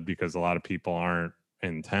could, because a lot of people aren't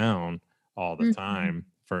in town all the time,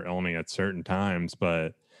 for only at certain times,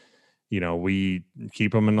 but we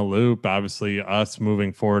keep them in the loop. Obviously, us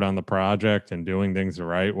moving forward on the project and doing things the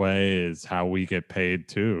right way is how we get paid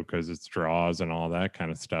too, because it's draws and all that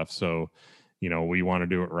kind of stuff. So, we want to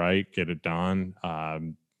do it right, get it done,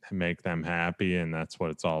 make them happy, and that's what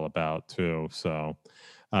it's all about too. So,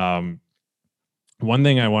 one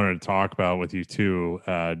thing I wanted to talk about with you too,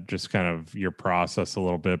 just kind of your process a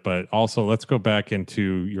little bit, but also let's go back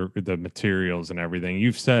into the materials and everything.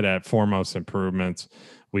 You've said at Foremost Improvements,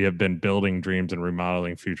 we have been building dreams and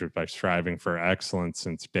remodeling futures by striving for excellence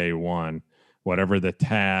since day one. Whatever the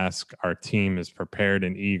task, our team is prepared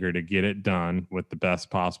and eager to get it done with the best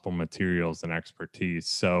possible materials and expertise.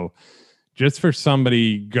 So, just for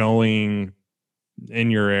somebody going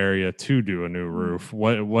in your area to do a new roof,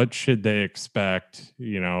 what should they expect,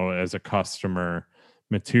 as a customer,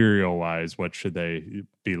 material wise? What should they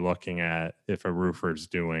be looking at if a roofer is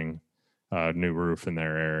doing a new roof in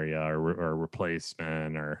their area, or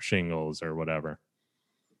replacement or shingles or whatever?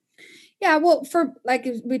 Yeah, well, for like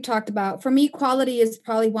we talked about, for me, quality is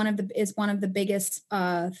probably one of the biggest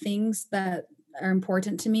things that are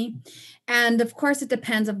important to me. And of course, it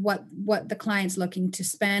depends of what the client's looking to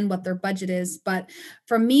spend, what their budget is. But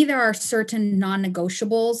for me, there are certain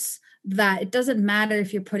non-negotiables that it doesn't matter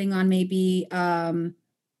if you're putting on maybe a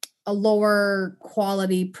lower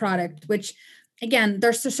quality product, which, again,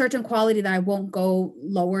 there's a certain quality that I won't go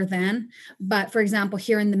lower than. But for example,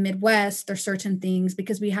 here in the Midwest, there's certain things,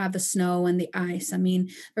 because we have the snow and the ice. I mean,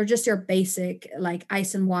 they're just your basic like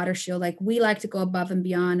ice and water shield. Like, we like to go above and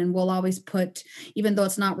beyond, and we'll always put, even though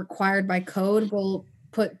it's not required by code, we'll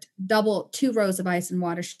put two rows of ice and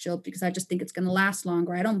water shield, because I just think it's going to last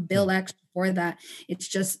longer. I don't bill extra for that. It's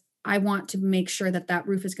just, I want to make sure that that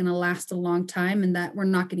roof is going to last a long time, and that we're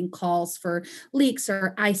not getting calls for leaks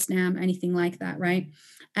or ice dam, anything like that, right?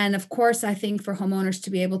 And of course, I think for homeowners to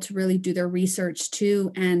be able to really do their research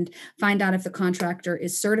too, and find out if the contractor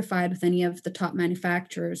is certified with any of the top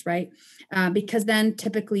manufacturers, right? Because then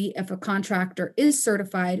typically, if a contractor is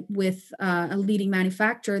certified with a leading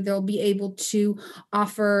manufacturer, they'll be able to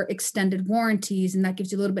offer extended warranties, and that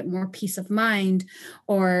gives you a little bit more peace of mind.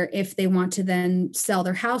 Or if they want to then sell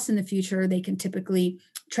their house in the future, they can typically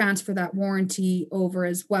transfer that warranty over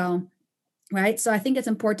as well. Right. So I think it's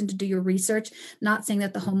important to do your research, not saying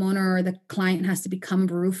that the homeowner or the client has to become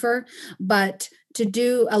a roofer, but to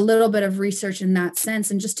do a little bit of research in that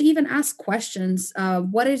sense, and just to even ask questions.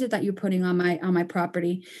 What is it that you're putting on my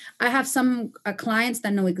property? I have some clients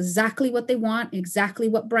that know exactly what they want, exactly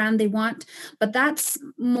what brand they want, but that's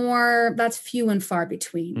few and far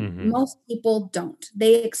between. Mm-hmm. Most people don't.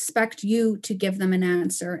 They expect you to give them an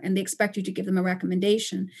answer, and they expect you to give them a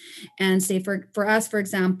recommendation. And say for us, for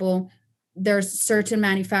example, there's certain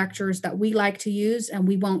manufacturers that we like to use, and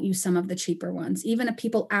we won't use some of the cheaper ones. Even if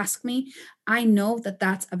people ask me, I know that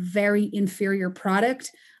that's a very inferior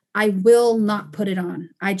product. I will not put it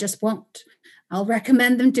on. I just won't. I'll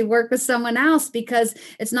recommend them to work with someone else, because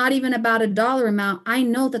it's not even about a dollar amount. I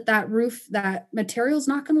know that that material is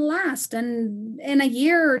not going to last. And in a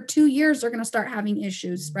year or 2 years, they're going to start having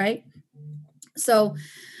issues, right? So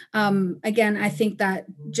again, I think that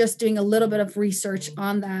just doing a little bit of research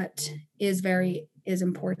on that is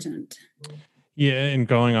important. Yeah, and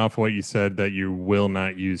going off what you said that you will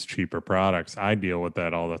not use cheaper products, I deal with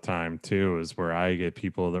that all the time too, is where I get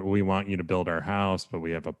people that we want you to build our house, but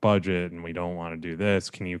we have a budget and we don't want to do this.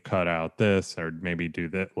 Can you cut out this or maybe do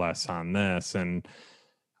that less on this? And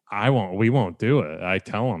we won't do it. I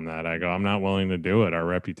tell them that. I go, I'm not willing to do it. Our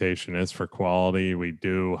reputation is for quality. We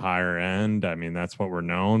do higher end. I mean, that's what we're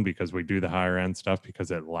known, because we do the higher end stuff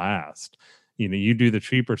because it lasts. You do the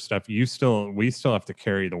cheaper stuff, we still have to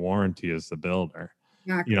carry the warranty as the builder.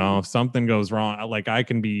 Exactly. If something goes wrong, like I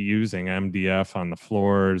can be using MDF on the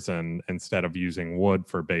floors, and instead of using wood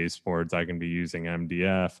for baseboards, I can be using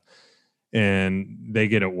MDF, and they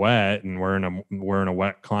get it wet, and we're in a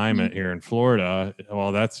wet climate here in Florida.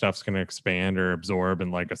 Well, that stuff's going to expand or absorb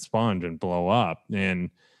and like a sponge and blow up.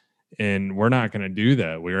 And we're not going to do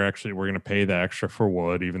that. We're going to pay the extra for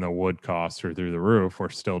wood, even though wood costs are through the roof. We're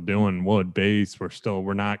still doing wood base.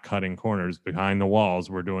 We're not cutting corners behind the walls.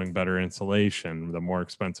 We're doing better insulation, the more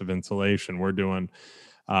expensive insulation. We're doing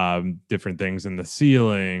different things in the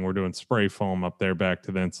ceiling. We're doing spray foam up there back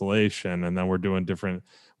to the insulation. And then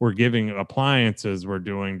we're giving appliances. We're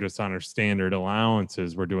doing just on our standard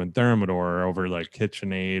allowances. We're doing Thermador over like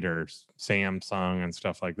KitchenAid or Samsung and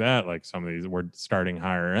stuff like that. Like some of these, we're starting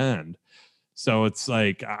higher end. So it's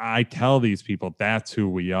like, I tell these people that's who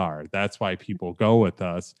we are. That's why people go with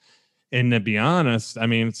us. And to be honest, I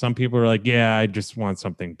mean, some people are like, yeah, I just want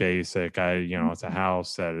something basic. It's a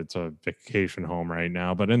house that it's a vacation home right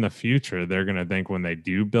now. But in the future, they're going to think when they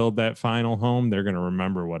do build that final home, they're going to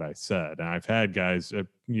remember what I said. And I've had guys,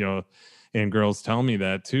 and girls tell me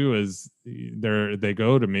that too, is they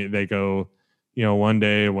go to me, they go, one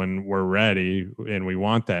day when we're ready and we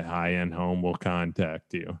want that high end home, we'll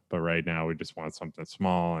contact you. But right now we just want something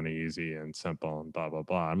small and easy and simple and blah, blah,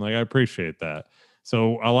 blah. I'm like, I appreciate that.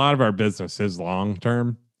 So a lot of our business is long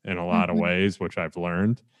term in a lot of ways, which I've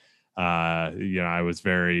learned. I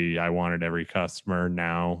wanted every customer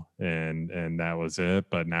now, and that was it.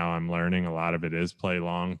 But now I'm learning a lot of it is play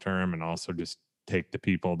long term, and also just take the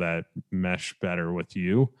people that mesh better with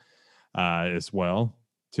you as well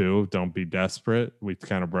too. Don't be desperate. We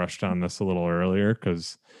kind of brushed on this a little earlier,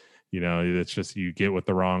 because it's just, you get with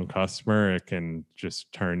the wrong customer, it can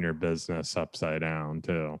just turn your business upside down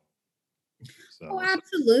too. So. Oh,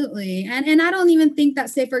 absolutely. And I don't even think that,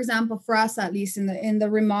 say, for example, for us, at least in the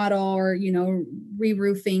remodel or,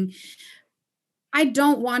 re-roofing, I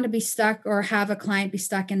don't want to be stuck or have a client be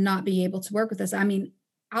stuck and not be able to work with us. I mean,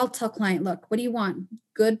 I'll tell client, look, what do you want?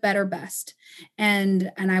 Good, better, best.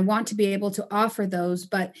 And I want to be able to offer those,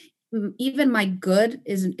 but even my good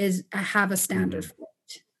is I have a standard for it.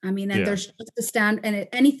 I mean, and there's just a stand, and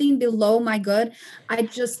anything below my good, I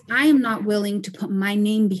am not willing to put my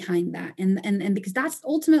name behind that. And because that's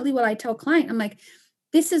ultimately what I tell client. I'm like,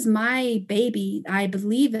 this is my baby. I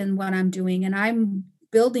believe in what I'm doing, and I'm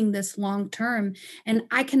building this long term. And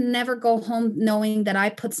I can never go home knowing that I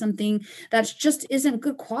put something that just isn't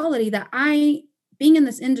good quality, that being in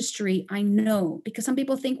this industry, I know, because some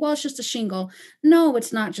people think, well, it's just a shingle. No,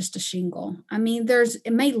 it's not just a shingle. I mean,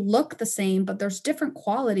 it may look the same, but there's different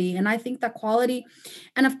quality. And I think that quality,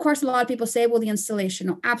 and of course, a lot of people say, well, the installation.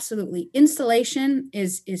 No, absolutely. Installation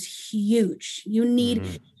is huge. You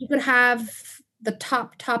could have the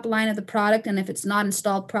top line of the product, and if it's not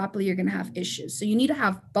installed properly, you're going to have issues. So you need to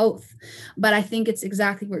have both. But I think it's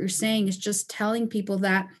exactly what you're saying, is just telling people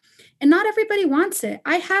that. And not everybody wants it.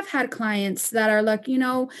 I have had clients that are like,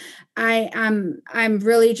 I'm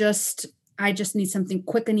really I just need something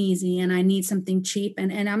quick and easy, and I need something cheap.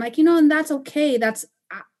 And I'm like, and that's okay.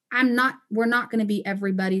 We're not going to be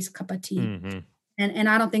everybody's cup of tea. Mm-hmm. And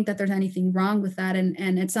I don't think that there's anything wrong with that.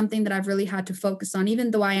 And it's something that I've really had to focus on, even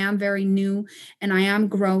though I am very new and I am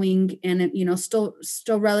growing and, still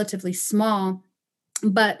relatively small.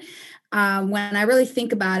 But when I really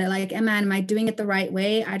think about it, like, am I doing it the right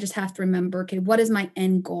way? I just have to remember, okay, what is my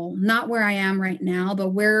end goal? Not where I am right now, but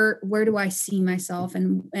where do I see myself?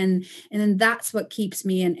 And then that's what keeps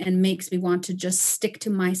me and makes me want to just stick to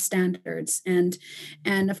my standards. And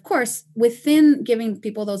of course, within giving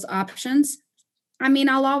people those options, I mean,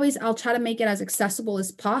 I'll try to make it as accessible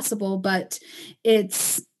as possible, but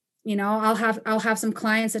it's, I'll have some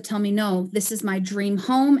clients that tell me, no, this is my dream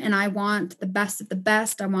home and I want the best of the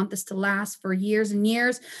best. I want this to last for years and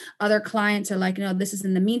years. Other clients are like, no, this is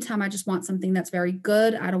in the meantime. I just want something that's very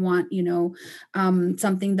good. I don't want,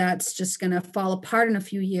 something that's just going to fall apart in a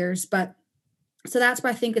few years. But so that's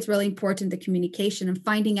why I think it's really important, the communication and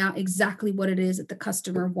finding out exactly what it is that the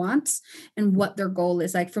customer wants and what their goal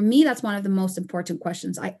is. Like for me, that's one of the most important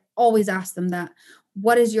questions. I always ask them that.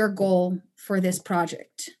 What is your goal for this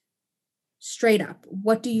project? Straight up,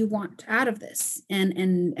 what do you want out of this?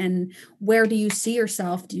 And where do you see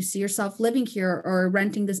yourself? Do you see yourself living here or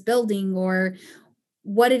renting this building or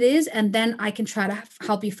what it is? And then I can try to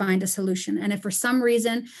help you find a solution. And if for some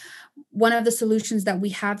reason one of the solutions that we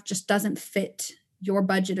have just doesn't fit your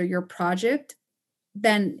budget or your project,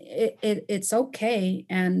 then it's okay.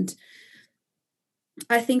 And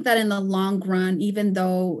I think that in the long run, even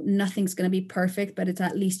though nothing's going to be perfect, but it's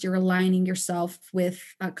at least you're aligning yourself with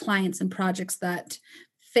clients and projects that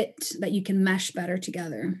fit, that you can mesh better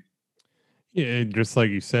together. Yeah, just like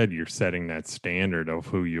you said, you're setting that standard of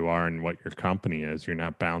who you are and what your company is. You're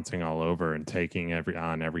not bouncing all over and taking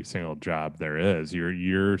every single job there is.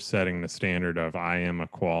 You're setting the standard of I am a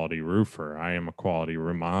quality roofer, I am a quality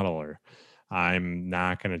remodeler. I'm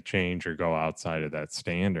not going to change or go outside of that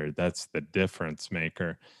standard. That's the difference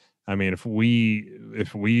maker. I mean, if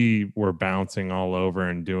we were bouncing all over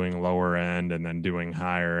and doing lower end and then doing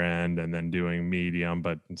higher end and then doing medium,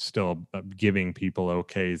 but still giving people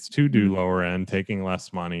okays to do lower end, taking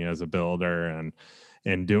less money as a builder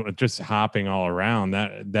and do just hopping all around,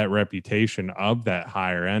 that reputation of that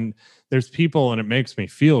higher end, there's people, and it makes me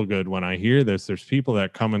feel good when I hear this, there's people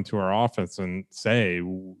that come into our office and say,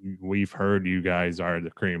 we've heard you guys are the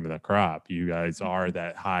cream of the crop, you guys are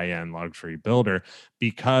that high end luxury builder,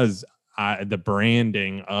 because the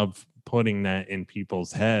branding of putting that in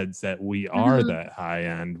people's heads that we are that high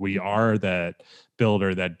end, we are that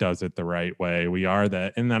builder that does it the right way, we are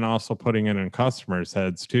that, and then also putting it in customers'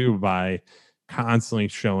 heads too by constantly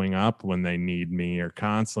showing up when they need me or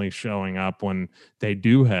constantly showing up when they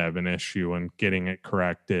do have an issue and getting it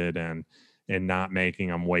corrected and not making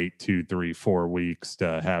them wait 2, 3, 4 weeks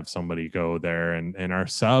to have somebody go there. And our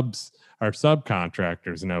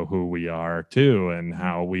subcontractors know who we are too and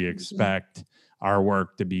how we expect our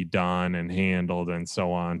work to be done and handled and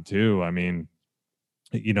so on too. I mean,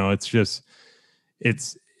 it's just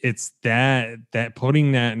it's that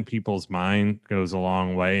putting that in people's mind goes a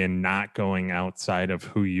long way, and not going outside of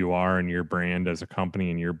who you are and your brand as a company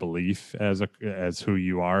and your belief as who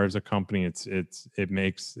you are as a company. It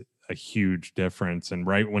makes a huge difference. And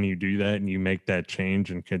right when you do that and you make that change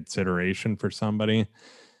and consideration for somebody,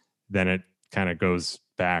 then it kind of goes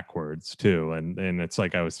backwards too. And it's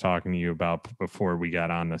like I was talking to you about before we got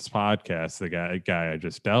on this podcast, the guy I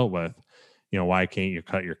just dealt with, why can't you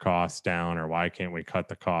cut your costs down, or why can't we cut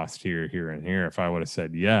the cost here, and here? If I would have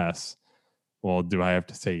said yes, well, do I have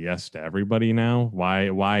to say yes to everybody now?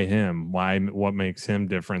 Why him? What makes him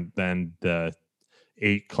different than the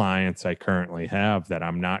 8 clients I currently have that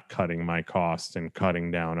I'm not cutting my costs and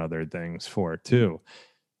cutting down other things for too?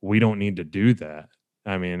 We don't need to do that.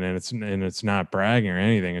 I mean, and it's not bragging or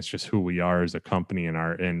anything. It's just who we are as a company,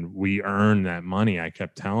 and we earn that money. I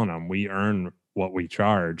kept telling them, we earn what we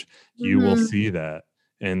charge. You will see that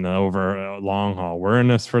in the over long haul. We're in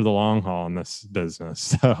this for the long haul in this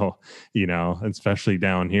business. So, especially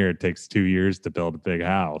down here, it takes 2 years to build a big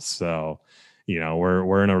house. So,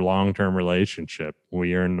 we're in a long-term relationship.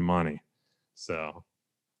 We earn the money. So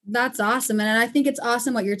That's awesome. And I think it's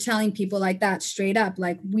awesome what you're telling people like that straight up.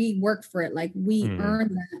 Like we work for it, like we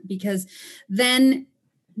earn that, because then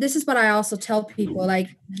this is what I also tell people, like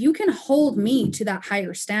you can hold me to that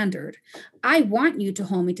higher standard. I want you to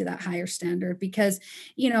hold me to that higher standard because,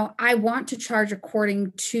 I want to charge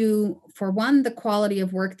according to, for one, the quality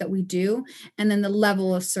of work that we do, and then the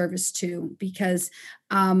level of service too, because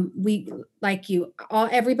we, like you,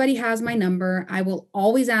 everybody has my number. I will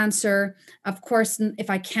always answer. Of course, if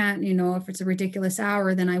I can't, if it's a ridiculous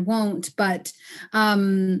hour, then I won't. But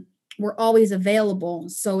we're always available.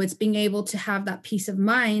 So it's being able to have that peace of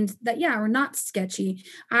mind that, yeah, we're not sketchy.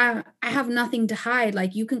 I have nothing to hide.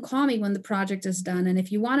 Like you can call me when the project is done. And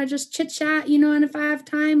if you want to just chit chat, and if I have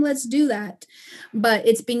time, let's do that. But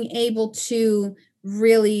it's being able to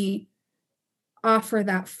really offer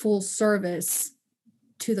that full service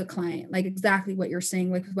to the client, like exactly what you're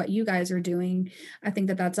saying, like what you guys are doing. I think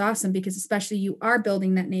that that's awesome, because especially you are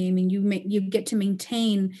building that name, and you get to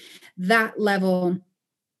maintain that level,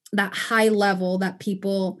 that high level that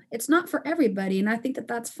people, it's not for everybody. And I think that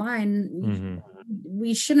that's fine. Mm-hmm.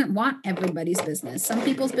 We shouldn't want everybody's business. Some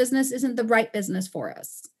people's business isn't the right business for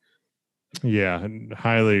us. Yeah,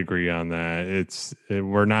 highly agree on that.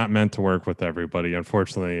 We're not meant to work with everybody.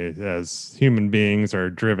 Unfortunately, as human beings or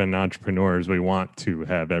driven entrepreneurs, we want to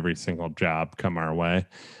have every single job come our way.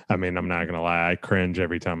 I mean, I'm not going to lie, I cringe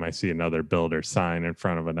every time I see another builder sign in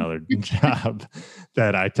front of another job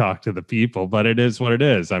that I talk to the people, but it is what it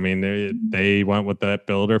is. I mean, they went with that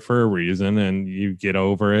builder for a reason, and you get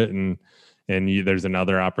over it, and there's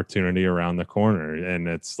another opportunity around the corner, and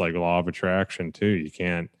it's like law of attraction too. You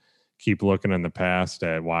can't keep looking in the past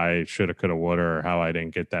at why I shoulda, coulda, woulda, or how I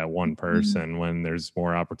didn't get that one person. When there's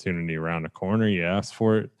more opportunity around the corner, you ask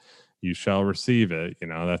for it, you shall receive it.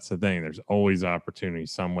 That's the thing. There's always opportunity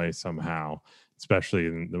some way, somehow, especially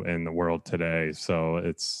in the world today. So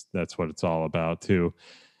that's what it's all about too.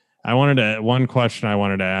 One question I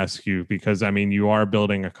wanted to ask you, because I mean, you are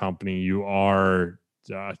building a company, you are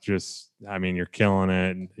you're killing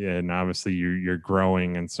it, and obviously you're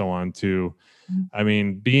growing and so on too. I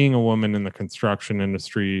mean, being a woman in the construction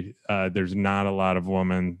industry, there's not a lot of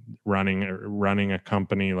women running a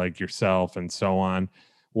company like yourself and so on.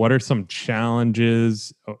 What are some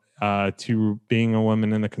challenges to being a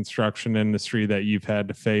woman in the construction industry that you've had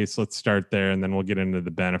to face? Let's start there, and then we'll get into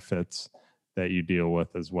the benefits that you deal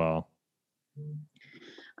with as well.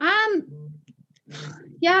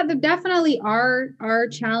 Yeah, there definitely are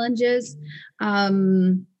challenges. I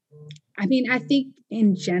mean, I think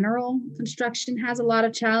in general, construction has a lot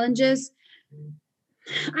of challenges.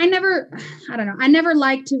 I don't know. I never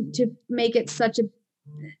like to make it such a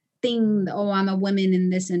thing. Oh, I'm a woman in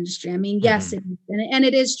this industry. I mean, yes, it is, and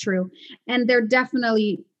it is true. And there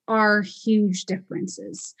definitely are huge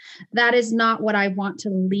differences. That is not what I want to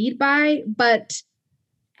lead by, but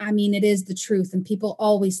I mean, it is the truth. And people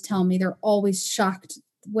always tell me, they're always shocked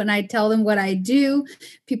when I tell them what I do.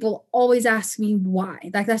 People always ask me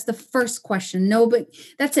why. Like, that's the first question. No, but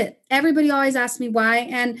that's it. Everybody always asks me why.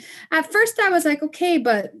 And at first I was like, okay,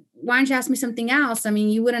 but why don't you ask me something else? I mean,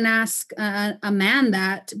 you wouldn't ask a man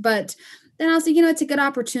that, but then I was like, it's a good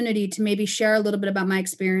opportunity to maybe share a little bit about my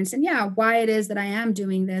experience and why it is that I am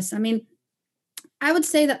doing this. I mean, I would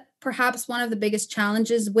say that perhaps one of the biggest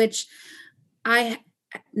challenges, which I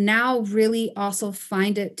now really also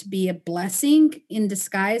find it to be a blessing in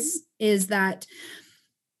disguise, is that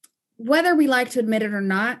whether we like to admit it or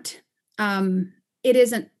not, it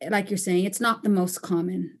isn't, like you're saying, it's not the most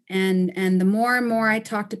common. And the more and more I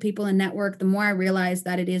talk to people and network, the more I realize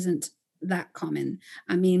that it isn't that common.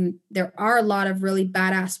 I mean, there are a lot of really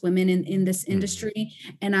badass women in this industry,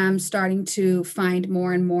 and I'm starting to find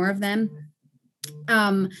more and more of them.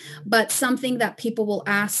 But something that people will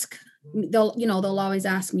ask, they'll always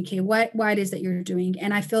ask me, okay, why it is that you're doing.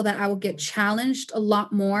 And I feel that I will get challenged a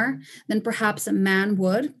lot more than perhaps a man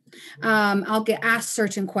would. I'll get asked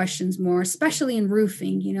certain questions more, especially in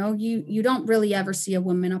roofing. You don't really ever see a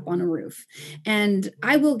woman up on a roof, and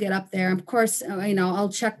I will get up there. Of course, I'll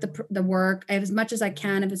check the work as much as I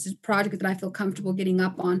can. If it's a project that I feel comfortable getting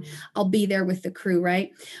up on, I'll be there with the crew,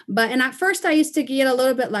 right? And at first I used to get a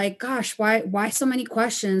little bit like, gosh, why so many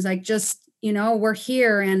questions? Like, just, we're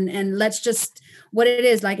here and let's just, what it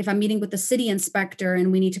is, like if I'm meeting with the city inspector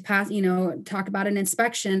and we need to pass, talk about an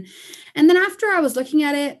inspection. And then after I was looking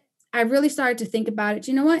at it, I really started to think about it.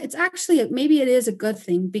 You know what? It's actually, maybe it is a good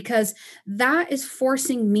thing, because that is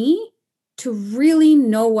forcing me to really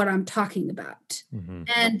know what I'm talking about.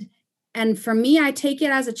 And for me, I take it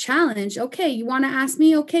as a challenge. Okay, you want to ask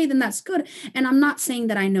me? Okay, then that's good. And I'm not saying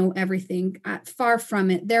that I know everything. Far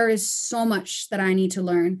from it. There is so much that I need to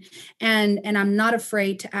learn, and I'm not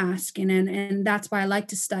afraid to ask. And that's why I like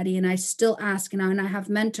to study. And I still ask. And I have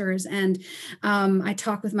mentors, and I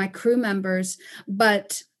talk with my crew members.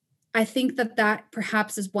 But I think that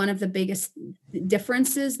perhaps is one of the biggest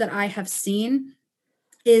differences that I have seen,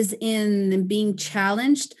 is in being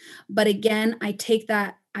challenged. But again, I take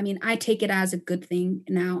it as a good thing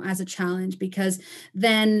now, as a challenge, because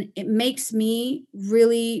then it makes me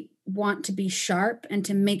really want to be sharp and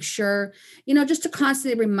to make sure, just to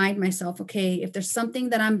constantly remind myself, okay, if there's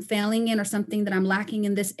something that I'm failing in or something that I'm lacking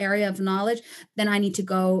in this area of knowledge, then I need to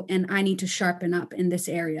go and I need to sharpen up in this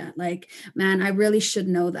area. Like, man, I really should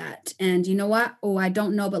know that. And you know what? Oh, I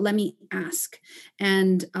don't know, but let me ask.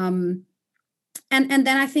 And And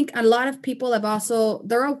then I think a lot of people have also,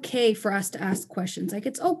 they're okay for us to ask questions. Like,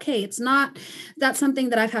 it's okay. It's not, that's something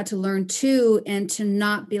that I've had to learn too, and to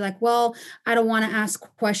not be like, well, I don't want to ask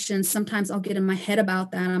questions. Sometimes I'll get in my head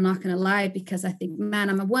about that. I'm not going to lie, because I think, man,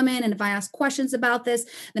 I'm a woman. And if I ask questions about this,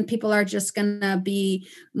 then people are just going to be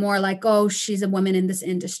more like, oh, she's a woman in this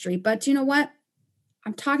industry. But you know what?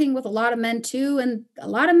 I'm talking with a lot of men too, and a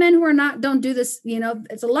lot of men who are not, don't do this.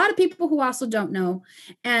 It's a lot of people who also don't know.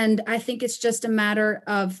 And I think it's just a matter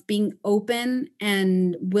of being open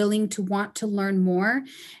and willing to want to learn more.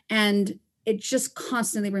 And it just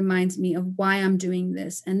constantly reminds me of why I'm doing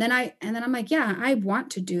this. And then I'm like, yeah, I want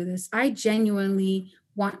to do this. I genuinely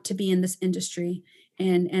want to be in this industry.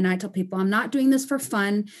 And I tell people, I'm not doing this for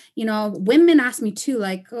fun. Women ask me too,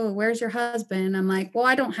 like, oh, where's your husband? I'm like, well,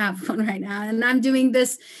 I don't have one right now. And I'm doing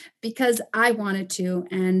this because I wanted to.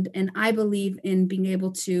 And I believe in being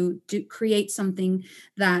able to create something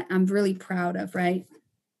that I'm really proud of. Right.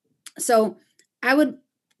 So I would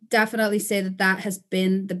definitely say that has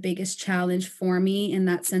been the biggest challenge for me, in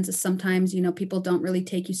that sense, is sometimes, people don't really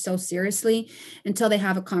take you so seriously until they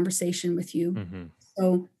have a conversation with you. Mm-hmm.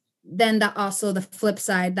 So then that also, the flip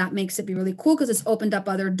side, that makes it be really cool, because it's opened up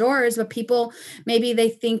other doors. But people, maybe they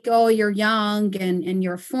think, oh, you're young and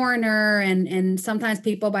you're a foreigner. And sometimes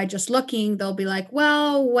people, by just looking, they'll be like,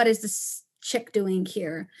 well, what is this chick doing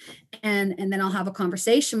here? And then I'll have a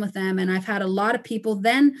conversation with them. And I've had a lot of people,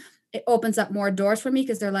 then it opens up more doors for me,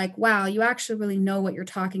 because they're like, wow, you actually really know what you're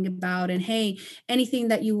talking about. And hey, anything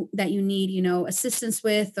that you need, assistance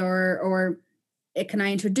with, or can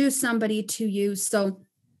I introduce somebody to you? So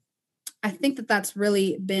I think that's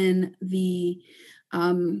really been the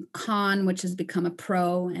con, which has become a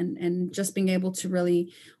pro, and just being able to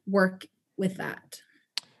really work with that.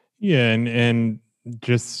 Yeah, and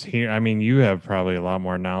just here, I mean, you have probably a lot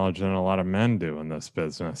more knowledge than a lot of men do in this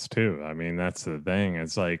business too. I mean, that's the thing.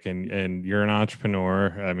 It's like, and you're an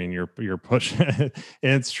entrepreneur. I mean, you're pushing.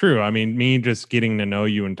 It's true. I mean, me just getting to know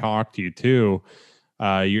you and talk to you too,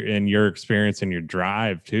 your experience and your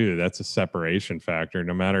drive too. That's a separation factor.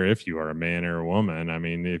 No matter if you are a man or a woman. I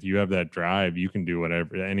mean, if you have that drive, you can do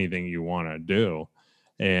anything you want to do.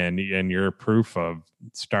 And you're proof of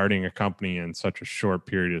starting a company in such a short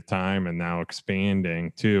period of time, and now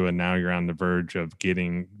expanding too, and now you're on the verge of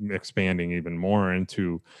expanding even more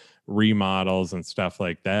into remodels and stuff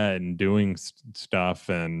like that, and doing stuff,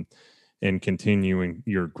 and continuing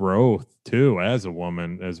your growth too as a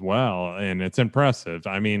woman as well. And it's impressive.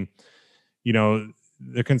 I mean,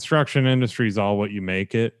 the construction industry is all what you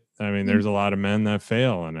make it. I mean, there's a lot of men that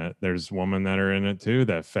fail in it. There's women that are in it too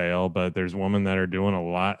that fail, but there's women that are doing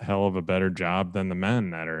a hell of a better job than the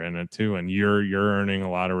men that are in it too. And you're earning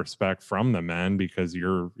a lot of respect from the men, because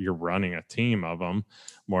you're running a team of them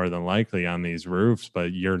more than likely on these roofs.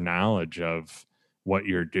 But your knowledge of what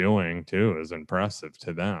you're doing too is impressive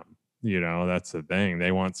to them. That's the thing.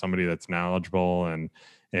 They want somebody that's knowledgeable and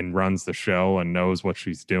runs the show and knows what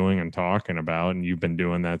she's doing and talking about. And you've been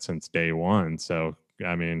doing that since day one. So,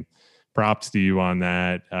 I mean, props to you on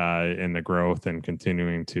that, in the growth and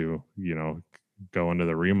continuing to, go into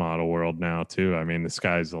the remodel world now too. I mean, the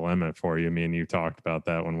sky's the limit for you. Me and you talked about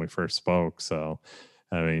that when we first spoke. So,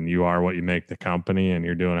 I mean, you are what you make the company, and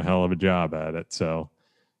you're doing a hell of a job at it. So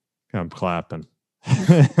I'm clapping.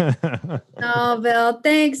 Oh, Bill,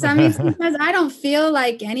 thanks. I mean, sometimes I don't feel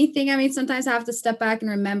like anything. I mean, sometimes I have to step back and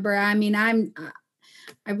remember. I mean,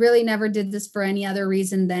 I really never did this for any other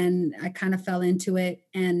reason than I kind of fell into it.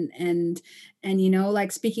 And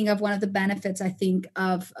like, speaking of, one of the benefits I think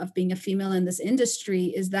of being a female in this industry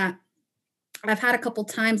is that I've had a couple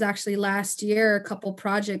times, actually last year, a couple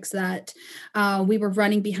projects that we were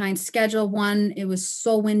running behind schedule. One, it was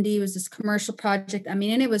so windy. It was this commercial project. I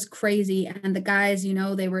mean, and it was crazy. And the guys,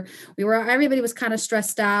 everybody was kind of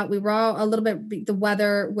stressed out. We were all a little bit, the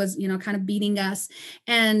weather was, kind of beating us.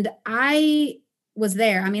 And I was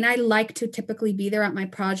there. I mean, I like to typically be there at my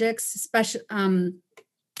projects, especially,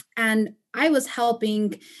 and I was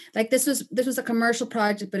helping, like, this was a commercial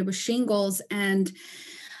project, but it was shingles, and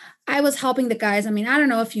I was helping the guys. I mean, I don't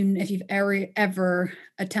know if you've ever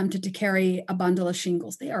attempted to carry a bundle of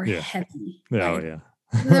shingles. They are heavy. Oh yeah.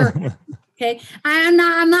 They're heavy. Okay. I'm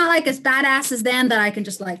not like as badass as them that I can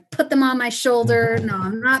just like put them on my shoulder. No,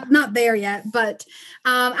 I'm not there yet. But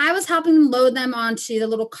I was helping them load them onto the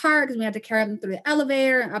little cart, because we had to carry them through the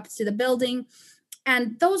elevator and up to the building.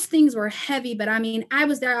 And those things were heavy. But I mean, I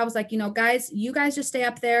was there. I was like, guys, you guys just stay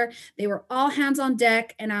up there. They were all hands on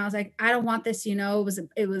deck. And I was like, I don't want this,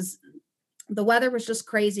 it was the weather was just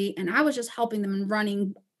crazy. And I was just helping them and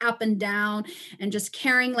running up and down and just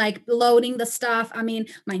carrying, like loading the stuff. I mean,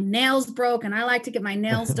 my nails broke and I like to get my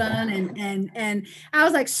nails done. And I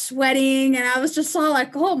was like sweating and I was just all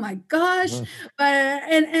like, oh my gosh. But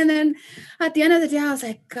and then at the end of the day, I was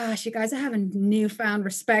like, gosh, you guys, I have a newfound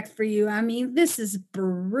respect for you. I mean, this is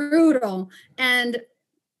brutal. And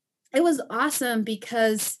it was awesome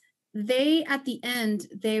because they, at the end,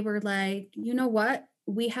 they were like, you know what?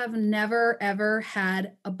 We have never ever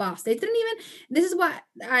had a boss. They didn't even, this is what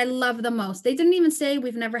I love the most. They didn't even say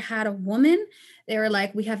we've never had a woman. They were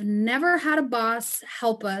like, we have never had a boss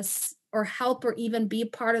help us or help or even be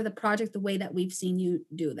part of the project the way that we've seen you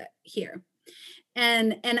do that here.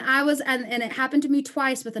 And I was and it happened to me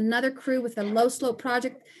twice with another crew with a low slope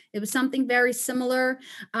project. It was something very similar.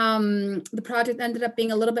 The project ended up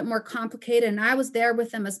being a little bit more complicated, and I was there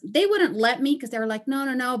with them. As they wouldn't let me because they were like,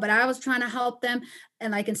 no, but I was trying to help them.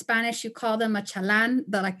 And like in Spanish, you call them a chalan,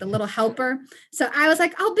 the little helper. So I was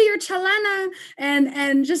like, I'll be your chalana,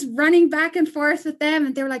 and just running back and forth with them.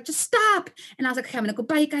 And they were like, just stop. And I was like, okay, I'm gonna go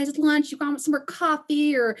buy you guys lunch. You want some more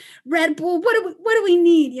coffee or Red Bull? What do we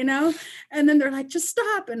need? And then they're like, just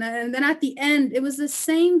stop. And then at the end, it was the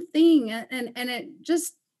same thing. And it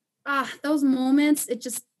just, those moments, it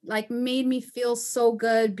just like made me feel so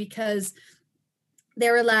good because they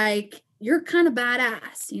were like, you're kind of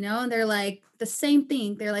badass, and they're like the same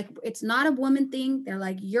thing. They're like, it's not a woman thing. They're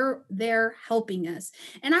like, you're there helping us.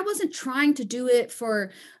 And I wasn't trying to do it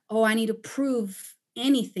for, oh, I need to prove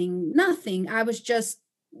anything, nothing. I was just,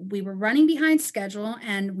 we were running behind schedule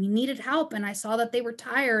and we needed help. And I saw that they were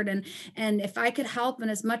tired and if I could help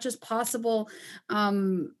and as much as possible,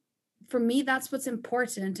 for me, that's what's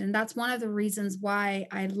important. And that's one of the reasons why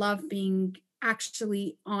I love being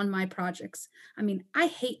actually on my projects. I mean, I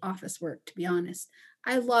hate office work, to be honest.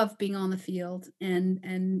 I love being on the field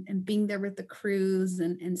and being there with the crews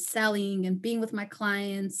and selling and being with my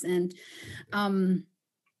clients. And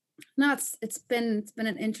no, it's been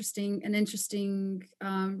an interesting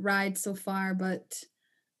ride so far, but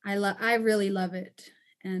I really love it.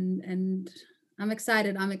 And I'm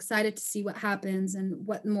excited. I'm excited to see what happens and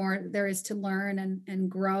what more there is to learn and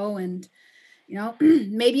grow. And,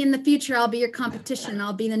 maybe in the future, I'll be your competition.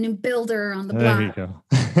 I'll be the new builder on the block. There you go.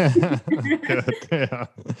 Good. Yeah.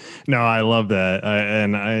 No, I love that.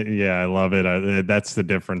 I love it. That's the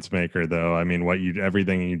difference maker though. I mean,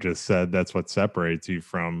 everything you just said, that's what separates you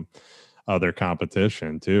from other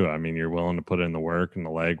competition too. I mean, you're willing to put in the work and the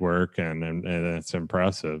legwork and it's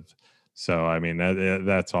impressive. So, I mean,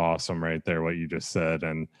 that's awesome right there, what you just said.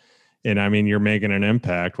 And I mean, you're making an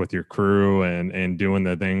impact with your crew and doing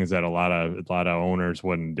the things that a lot of owners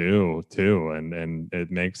wouldn't do too. And it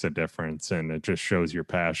makes a difference. And it just shows your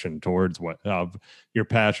passion towards what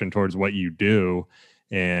you do.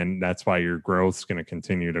 And that's why your growth's going to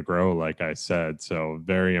continue to grow, like I said. So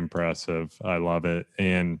very impressive. I love it.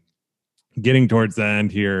 And getting towards the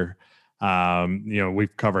end here,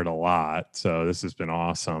 we've covered a lot. So this has been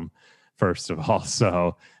awesome, first of all.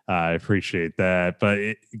 So I appreciate that.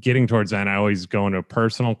 But getting towards the end, I always go into a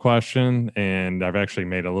personal question. And I've actually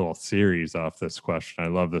made a little series off this question. I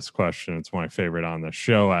love this question. It's my favorite on the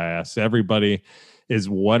show. I ask everybody is,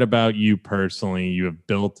 what about you personally? You have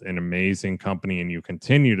built an amazing company and you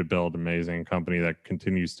continue to build an amazing company that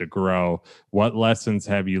continues to grow. What lessons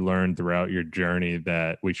have you learned throughout your journey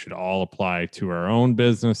that we should all apply to our own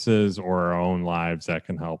businesses or our own lives that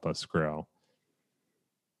can help us grow?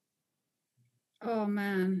 Oh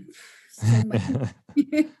man, so much.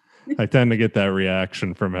 I tend to get that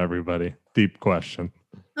reaction from everybody. Deep question.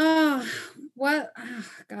 Oh, what? Oh,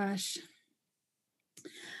 gosh.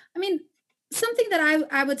 I mean, something that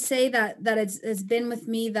I would say that has been with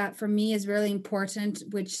me that for me is really important,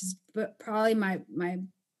 which is probably my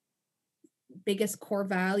biggest core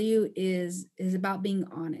value is about being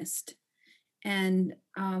honest. And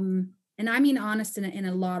I mean honest in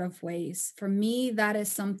a lot of ways. For me, that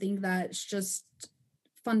is something that's just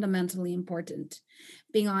fundamentally important.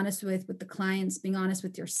 Being honest with the clients, being honest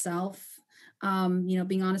with yourself,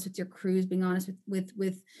 being honest with your crews, being honest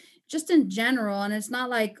with just in general. And it's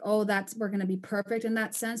not like, oh, we're going to be perfect in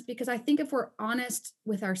that sense, because I think if we're honest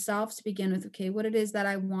with ourselves to begin with, okay, what it is that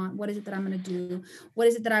I want, what is it that I'm going to do, what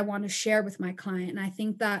is it that I want to share with my client. And I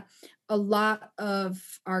think that a lot of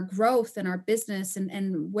our growth and our business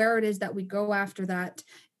and where it is that we go after that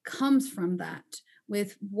comes from that,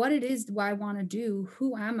 with what it is do I want to do,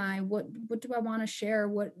 who am I, what do I want to share,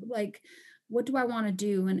 what do I want to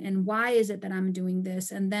do, and why is it that I'm doing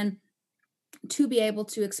this, and then to be able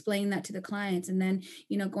to explain that to the clients. And then,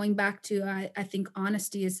 going back to, I think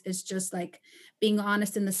honesty is just like being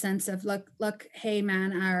honest in the sense of, look, hey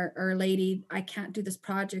man, or lady, I can't do this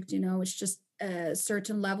project. It's just, a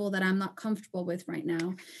certain level that I'm not comfortable with right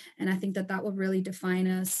now. And I think that that would really define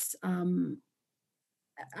us.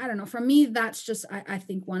 I don't know. For me, that's just I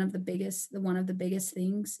think one of the biggest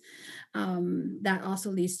things that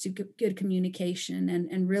also leads to good communication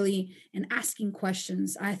and really and asking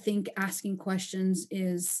questions. I think asking questions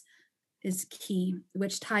is key,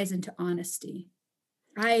 which ties into honesty.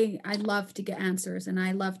 I love to get answers and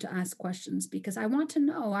I love to ask questions because I want to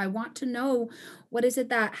know. I want to know what is it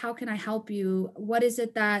that how can I help you? What is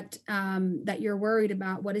it that that you're worried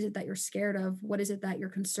about? What is it that you're scared of? What is it that you're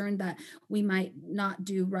concerned that we might not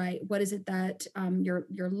do right? What is it that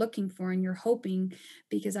you're looking for and you're hoping?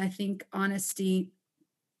 Because I think honesty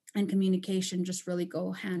and communication just really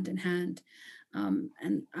go hand in hand.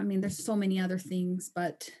 And I mean, there's so many other things,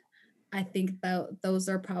 but I think that those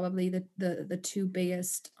are probably the two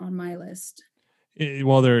biggest on my list.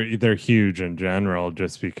 Well, they're huge in general,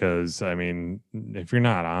 just because I mean, if you're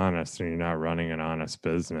not honest and you're not running an honest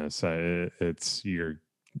business, it's going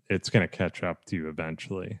to catch up to you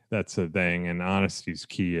eventually. That's the thing, and honesty is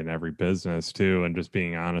key in every business too, and just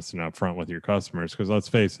being honest and upfront with your customers. Because let's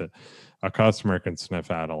face it, a customer can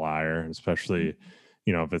sniff out a liar, especially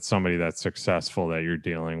if it's somebody that's successful that you're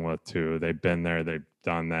dealing with too. They've been there, they've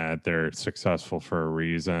done that, they're successful for a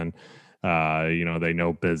reason. They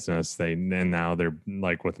know business. And now they're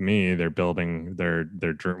like with me, they're building their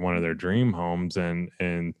one of their dream homes,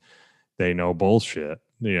 and they know bullshit.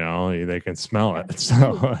 They can smell it.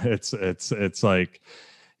 So it's like,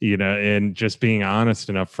 and just being honest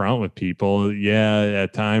and upfront with people. Yeah,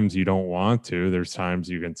 at times you don't want to. There's times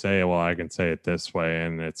you can say, well, I can say it this way,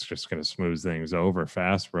 and it's just going to smooth things over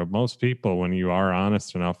faster. But most people, when you are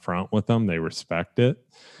honest and upfront with them, they respect it.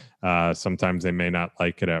 Sometimes they may not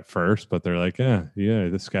like it at first, but they're like, yeah,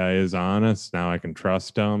 this guy is honest. Now I can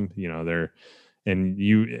trust him.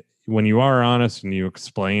 When you are honest and you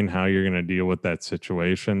explain how you're going to deal with that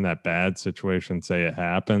situation, that bad situation, say it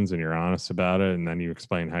happens and you're honest about it, and then you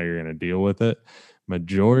explain how you're going to deal with it,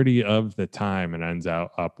 majority of the time it ends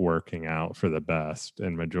up working out for the best.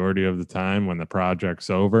 And majority of the time when the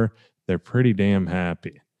project's over, they're pretty damn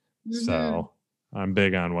happy. Mm-hmm. So I'm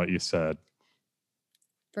big on what you said.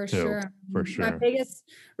 For too, sure. for sure. My biggest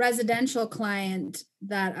residential client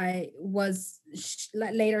that I was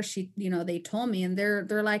later, they told me, and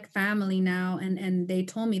they're like family now. And they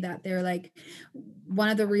told me that they're like, one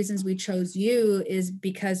of the reasons we chose you is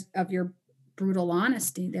because of your brutal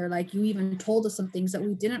honesty. They're like, you even told us some things that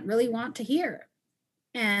we didn't really want to hear.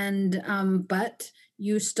 And, but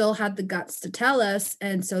you still had the guts to tell us.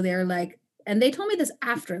 And so they're like, and they told me this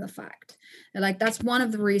after the fact. They're like, that's one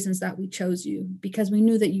of the reasons that we chose you, because we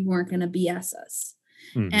knew that you weren't going to BS us.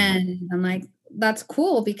 Mm-hmm. And I'm like, that's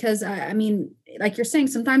cool, because I mean, like you're saying,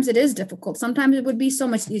 sometimes it is difficult. Sometimes it would be so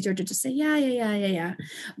much easier to just say, yeah.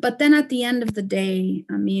 But then at the end of the day,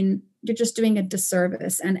 I mean, you're just doing a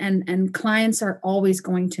disservice, and clients are always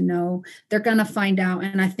going to know. They're going to find out.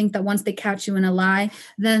 And I think that once they catch you in a lie,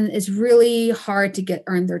 then it's really hard to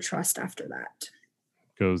earn their trust after that.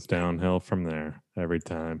 Goes downhill from there every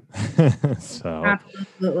time. So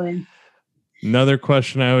absolutely. Another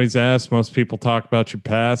question I always ask, most people talk about your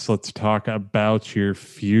past. Let's talk about your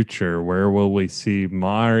future. Where will we see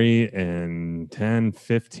Mari in 10,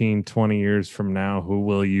 15, 20 years from now? Who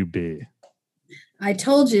will you be? I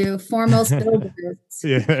told you, Foremost Builders.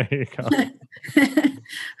 Yeah, there you go.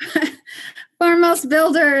 Foremost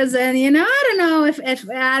Builders. And,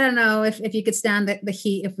 I don't know if you could stand the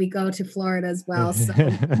heat if we go to Florida as well. So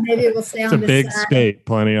maybe we'll stay on this side. It's a big state,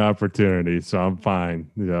 plenty of opportunities. So I'm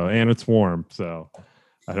fine, and it's warm. So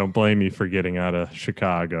I don't blame you for getting out of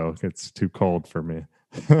Chicago. It's too cold for me.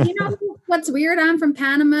 What's weird? I'm from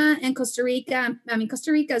Panama and Costa Rica. I mean,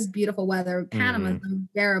 Costa Rica is beautiful weather. Panama is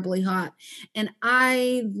unbearably hot. And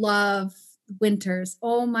I love winters.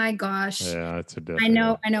 Oh my gosh. Yeah, it's a different.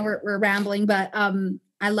 I know we're rambling, but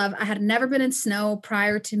I had never been in snow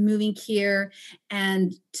prior to moving here.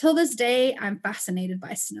 And till this day, I'm fascinated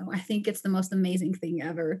by snow. I think it's the most amazing thing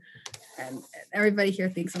ever. And everybody here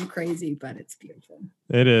thinks I'm crazy, but it's beautiful.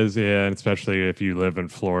 It is, yeah. And especially if you live in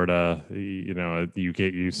Florida, you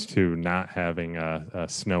get used to not having a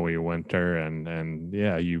snowy winter, and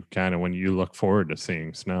yeah, you kind of, when you look forward to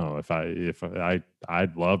seeing snow.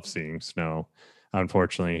 I'd love seeing snow.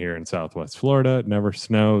 Unfortunately, here in Southwest Florida, it never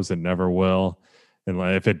snows. It never will. And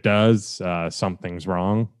if it does, something's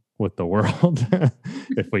wrong with the world.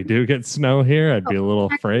 If we do get snow here, I'd be a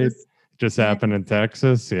little afraid. Just happened in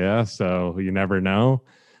Texas. Yeah. So you never know.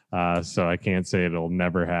 So I can't say it'll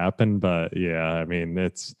never happen, but yeah, I mean,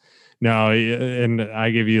 No, and I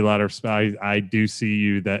give you a lot of respect. I do see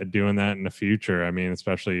you that doing that in the future. I mean,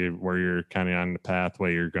 especially where you're kind of on the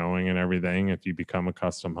pathway you're going and everything. If you become a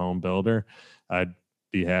custom home builder, I'd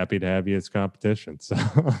be happy to have you as competition. So,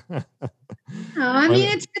 I mean,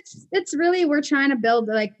 Well, it's really, we're trying to build,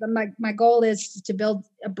 like, my goal is to build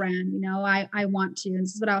a brand. I want to, and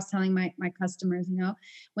this is what I was telling my customers.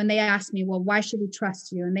 When they ask me, well, why should we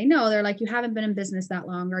trust you? And they know, they're like, you haven't been in business that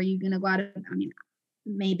long. Are you going to go out? I mean,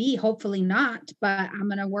 maybe, hopefully not, but I'm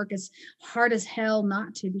going to work as hard as hell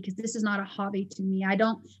not to, because this is not a hobby to me. I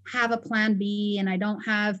don't have a plan B, and I don't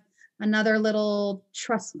have another little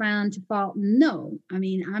trust fund to fall. No, I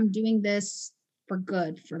mean, I'm doing this for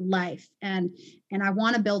good, for life. And I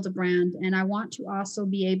want to build a brand, and I want to also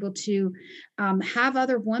be able to have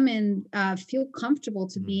other women feel comfortable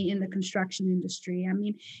to be in the construction industry. I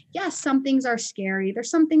mean, yes, some things are scary. There's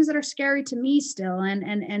some things that are scary to me still,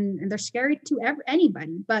 and they're scary to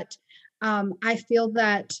anybody. But I feel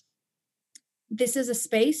that this is a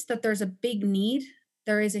space that there's a big need.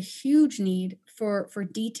 There is a huge need for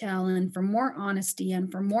detail, and for more honesty,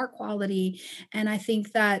 and for more quality. And I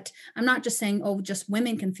think that I'm not just saying, oh, just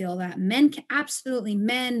women can feel that. Men can, absolutely,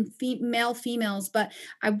 male, females. But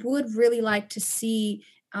I would really like to see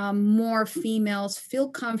more females feel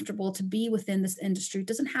comfortable to be within this industry. It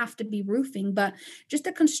doesn't have to be roofing, but just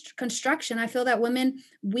the construction. I feel that women,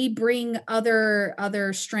 we bring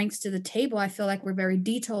other strengths to the table. I feel like we're very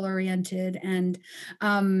detail oriented, and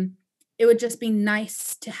it would just be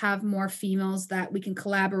nice to have more females that we can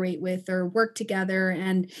collaborate with or work together,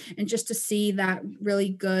 and just to see that really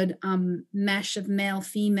good mesh of male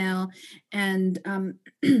female. And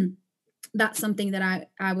that's something that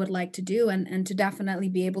I would like to do, and to definitely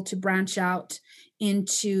be able to branch out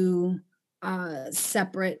into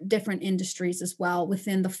separate different industries as well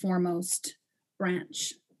within the foremost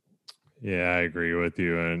branch. yeah, I agree with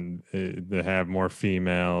you. And to have more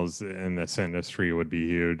females in this industry would be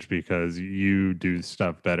huge because you do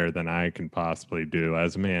stuff better than I can possibly do.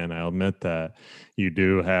 As a man, I'll admit that you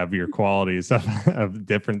do have your qualities of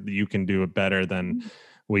different, you can do it better than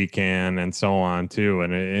we can, and so on too.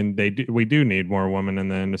 And we do need more women in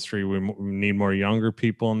the industry. We need more younger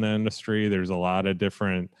people in the industry. There's a lot of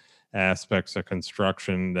different aspects of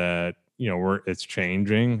construction that, it's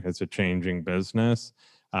changing. It's a changing business.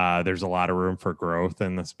 There's a lot of room for growth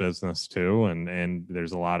in this business too, and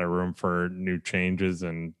there's a lot of room for new changes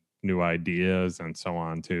and new ideas and so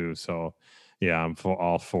on too. So, yeah, I'm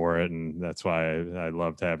all for it, and that's why I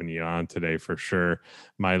loved having you on today for sure.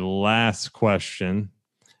 My last question.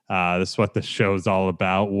 This is what the show's all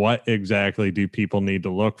about. What exactly do people need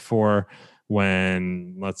to look for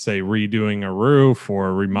when, let's say, redoing a roof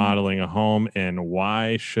or remodeling a home, and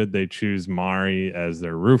why should they choose Mari as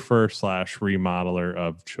their roofer slash remodeler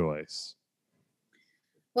of choice?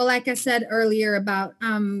 Well, like I said earlier about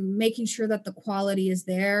making sure that the quality is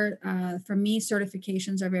there, for me,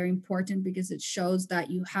 certifications are very important because it shows that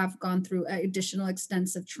you have gone through additional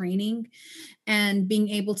extensive training, and being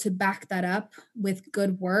able to back that up with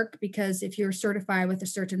good work. Because if you're certified with a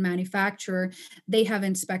certain manufacturer, they have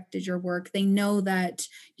inspected your work. They know that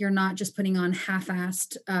you're not just putting on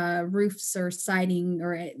half-assed roofs or siding,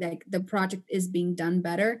 or like the project is being done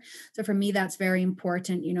better. So for me, that's very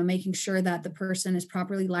important, making sure that the person is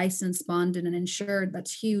properly licensed, bonded, and insured.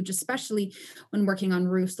 That's huge, especially when working on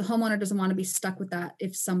roofs. The homeowner doesn't want to be stuck with that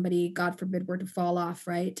if somebody, God forbid, were to fall off,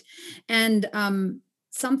 right? And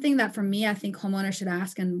something that for me, I think homeowners should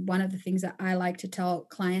ask, and one of the things that I like to tell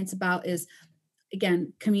clients about is,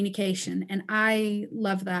 again, communication. And I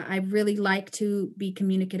love that. I really like to be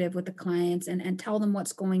communicative with the clients, and tell them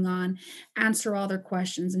what's going on, answer all their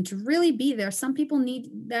questions, and to really be there. Some people need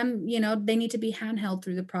them, they need to be handheld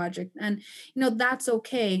through the project, and, that's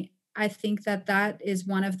okay. I think that that is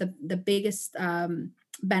one of the biggest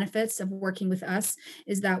benefits of working with us,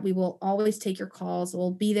 is that we will always take your calls.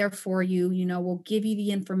 We'll be there for you. We'll give you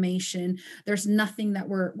the information. There's nothing that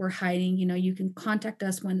we're hiding. You can contact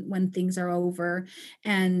us when things are over,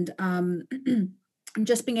 and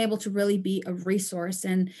just being able to really be a resource.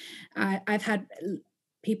 And I've had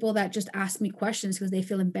people that just ask me questions because they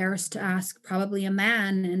feel embarrassed to ask probably a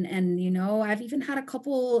man. And I've even had a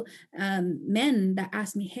couple men that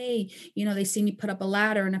ask me, hey, they see me put up a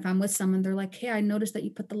ladder, and if I'm with someone, they're like, hey, I noticed that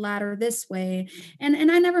you put the ladder this way. And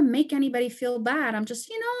I never make anybody feel bad. I'm just,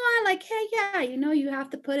 I like, hey, yeah, you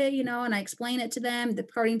have to put it, and I explain it to them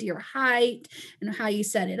according to your height and how you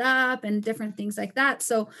set it up and different things like that.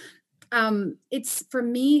 So it's, for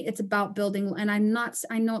me, it's about building. And I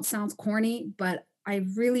know it sounds corny, but I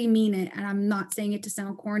really mean it. And I'm not saying it to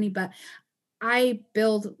sound corny, but I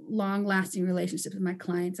build long-lasting relationships with my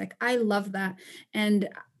clients. Like, I love that. And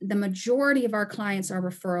the majority of our clients are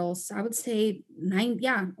referrals. I would say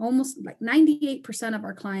almost like 98% of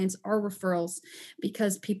our clients are referrals,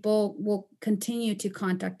 because people will continue to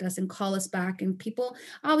contact us and call us back. And people,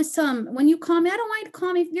 I always tell them, when you call me, I don't want you to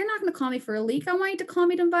call me. You're not going to call me for a leak. I want you to call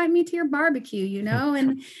me to invite me to your barbecue,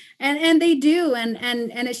 and they do. And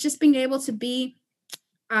it's just being able to be,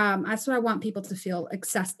 that's what I want people to feel,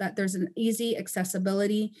 that there's an easy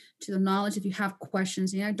accessibility to the knowledge. If you have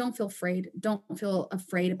questions, don't feel afraid. Don't feel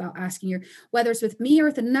afraid about asking whether it's with me or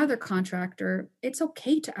with another contractor, it's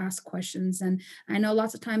okay to ask questions. And I know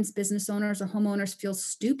lots of times business owners or homeowners feel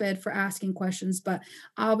stupid for asking questions, but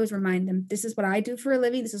I always remind them, this is what I do for a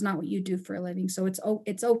living. This is not what you do for a living. So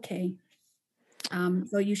it's okay.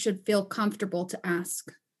 So you should feel comfortable to ask.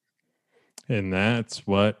 And that's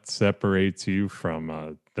what separates you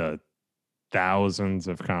from the thousands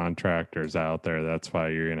of contractors out there. That's why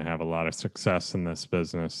you're going to have a lot of success in this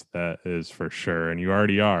business. That is for sure. And you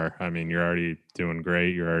already are. I mean, you're already doing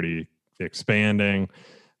great. You're already expanding.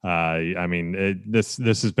 This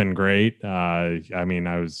has been great.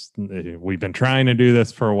 We've been trying to do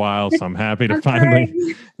this for a while, so I'm happy to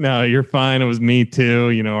finally. No, you're fine. It was me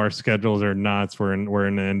too. Our schedules are nuts. We're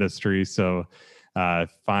in the industry, so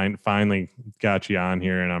finally got you on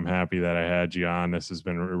here, and I'm happy that I had you on. This has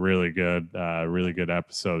been a really good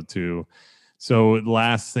episode too. So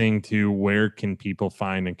last thing too, where can people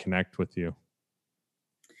find and connect with you?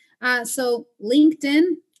 So LinkedIn.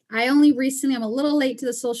 I'm a little late to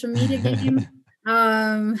the social media game.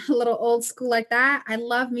 A little old school like that. I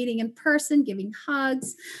love meeting in person, giving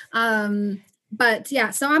hugs. But yeah,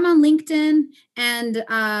 so I'm on LinkedIn,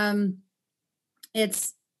 and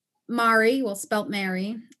it's Mari, spelt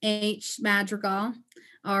Mary, H Madrigal,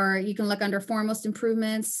 or you can look under Foremost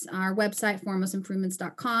Improvements, our website,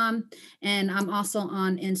 foremostimprovements.com. And I'm also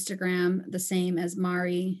on Instagram, the same as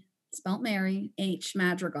Mari, spelt Mary, H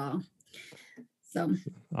Madrigal. So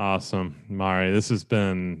awesome, Mari. This has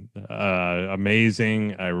been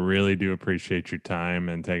amazing. I really do appreciate your time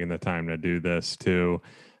and taking the time to do this too.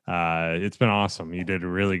 It's been awesome. You did a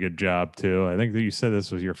really good job too. I think that you said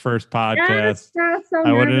this was your first podcast. Yes, so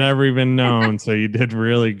I would have never even known. So you did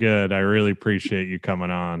really good. I really appreciate you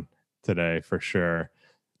coming on today for sure.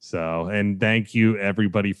 So, and thank you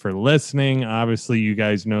everybody for listening. Obviously, you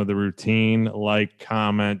guys know the routine: like,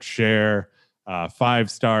 comment, share,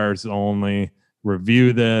 5 stars only.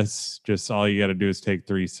 Review this. Just all you got to do is take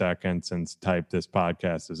 3 seconds and type "This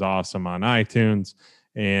podcast is awesome" on iTunes.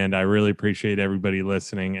 And I really appreciate everybody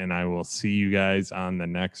listening, and I will see you guys on the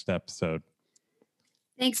next episode.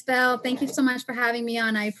 Thanks, Bill. Thank you so much for having me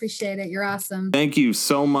on. I appreciate it. You're awesome. Thank you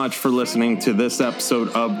so much for listening to this episode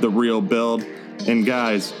of The Real Build. And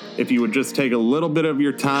guys, if you would just take a little bit of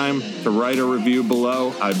your time to write a review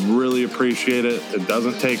below, I'd really appreciate it. It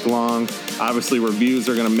doesn't take long. Obviously, reviews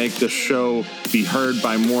are going to make this show be heard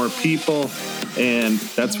by more people, and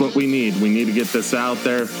that's what we need. We need to get this out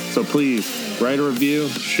there. So please write a review,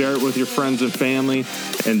 share it with your friends and family,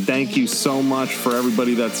 and thank you so much for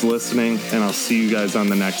everybody that's listening, and I'll see you guys on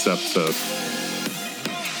the next episode.